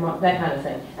 right from wrong, that kind of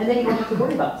thing, and then you don't have to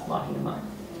worry about locking them up.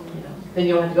 You know, then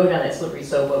you don't have to go down that slippery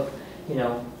slope of, you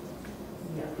know,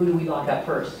 who do we lock up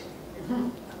first?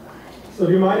 So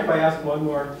do you mind if I ask one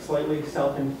more slightly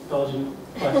self-indulgent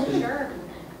question? Sure.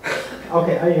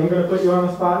 Okay, I'm going to put you on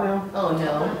the spot now. Oh,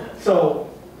 no. So,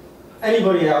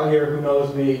 anybody out here who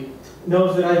knows me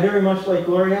knows that I very much like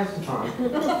Gloria Estefan.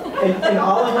 And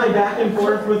all of my back and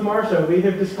forth with Marcia, we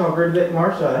have discovered that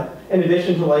Marcia, in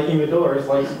addition to liking the Doors,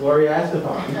 likes Gloria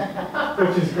Estefan,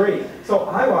 which is great. So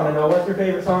I want to know what's your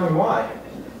favorite song and why.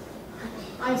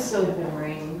 I'm so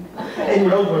boring. And you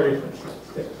know where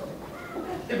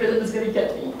The rhythm's gonna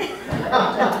get me.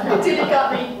 It did, it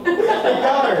got me. it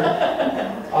got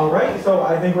her. All right, so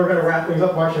I think we're going to wrap things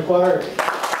up. Marcia Clark.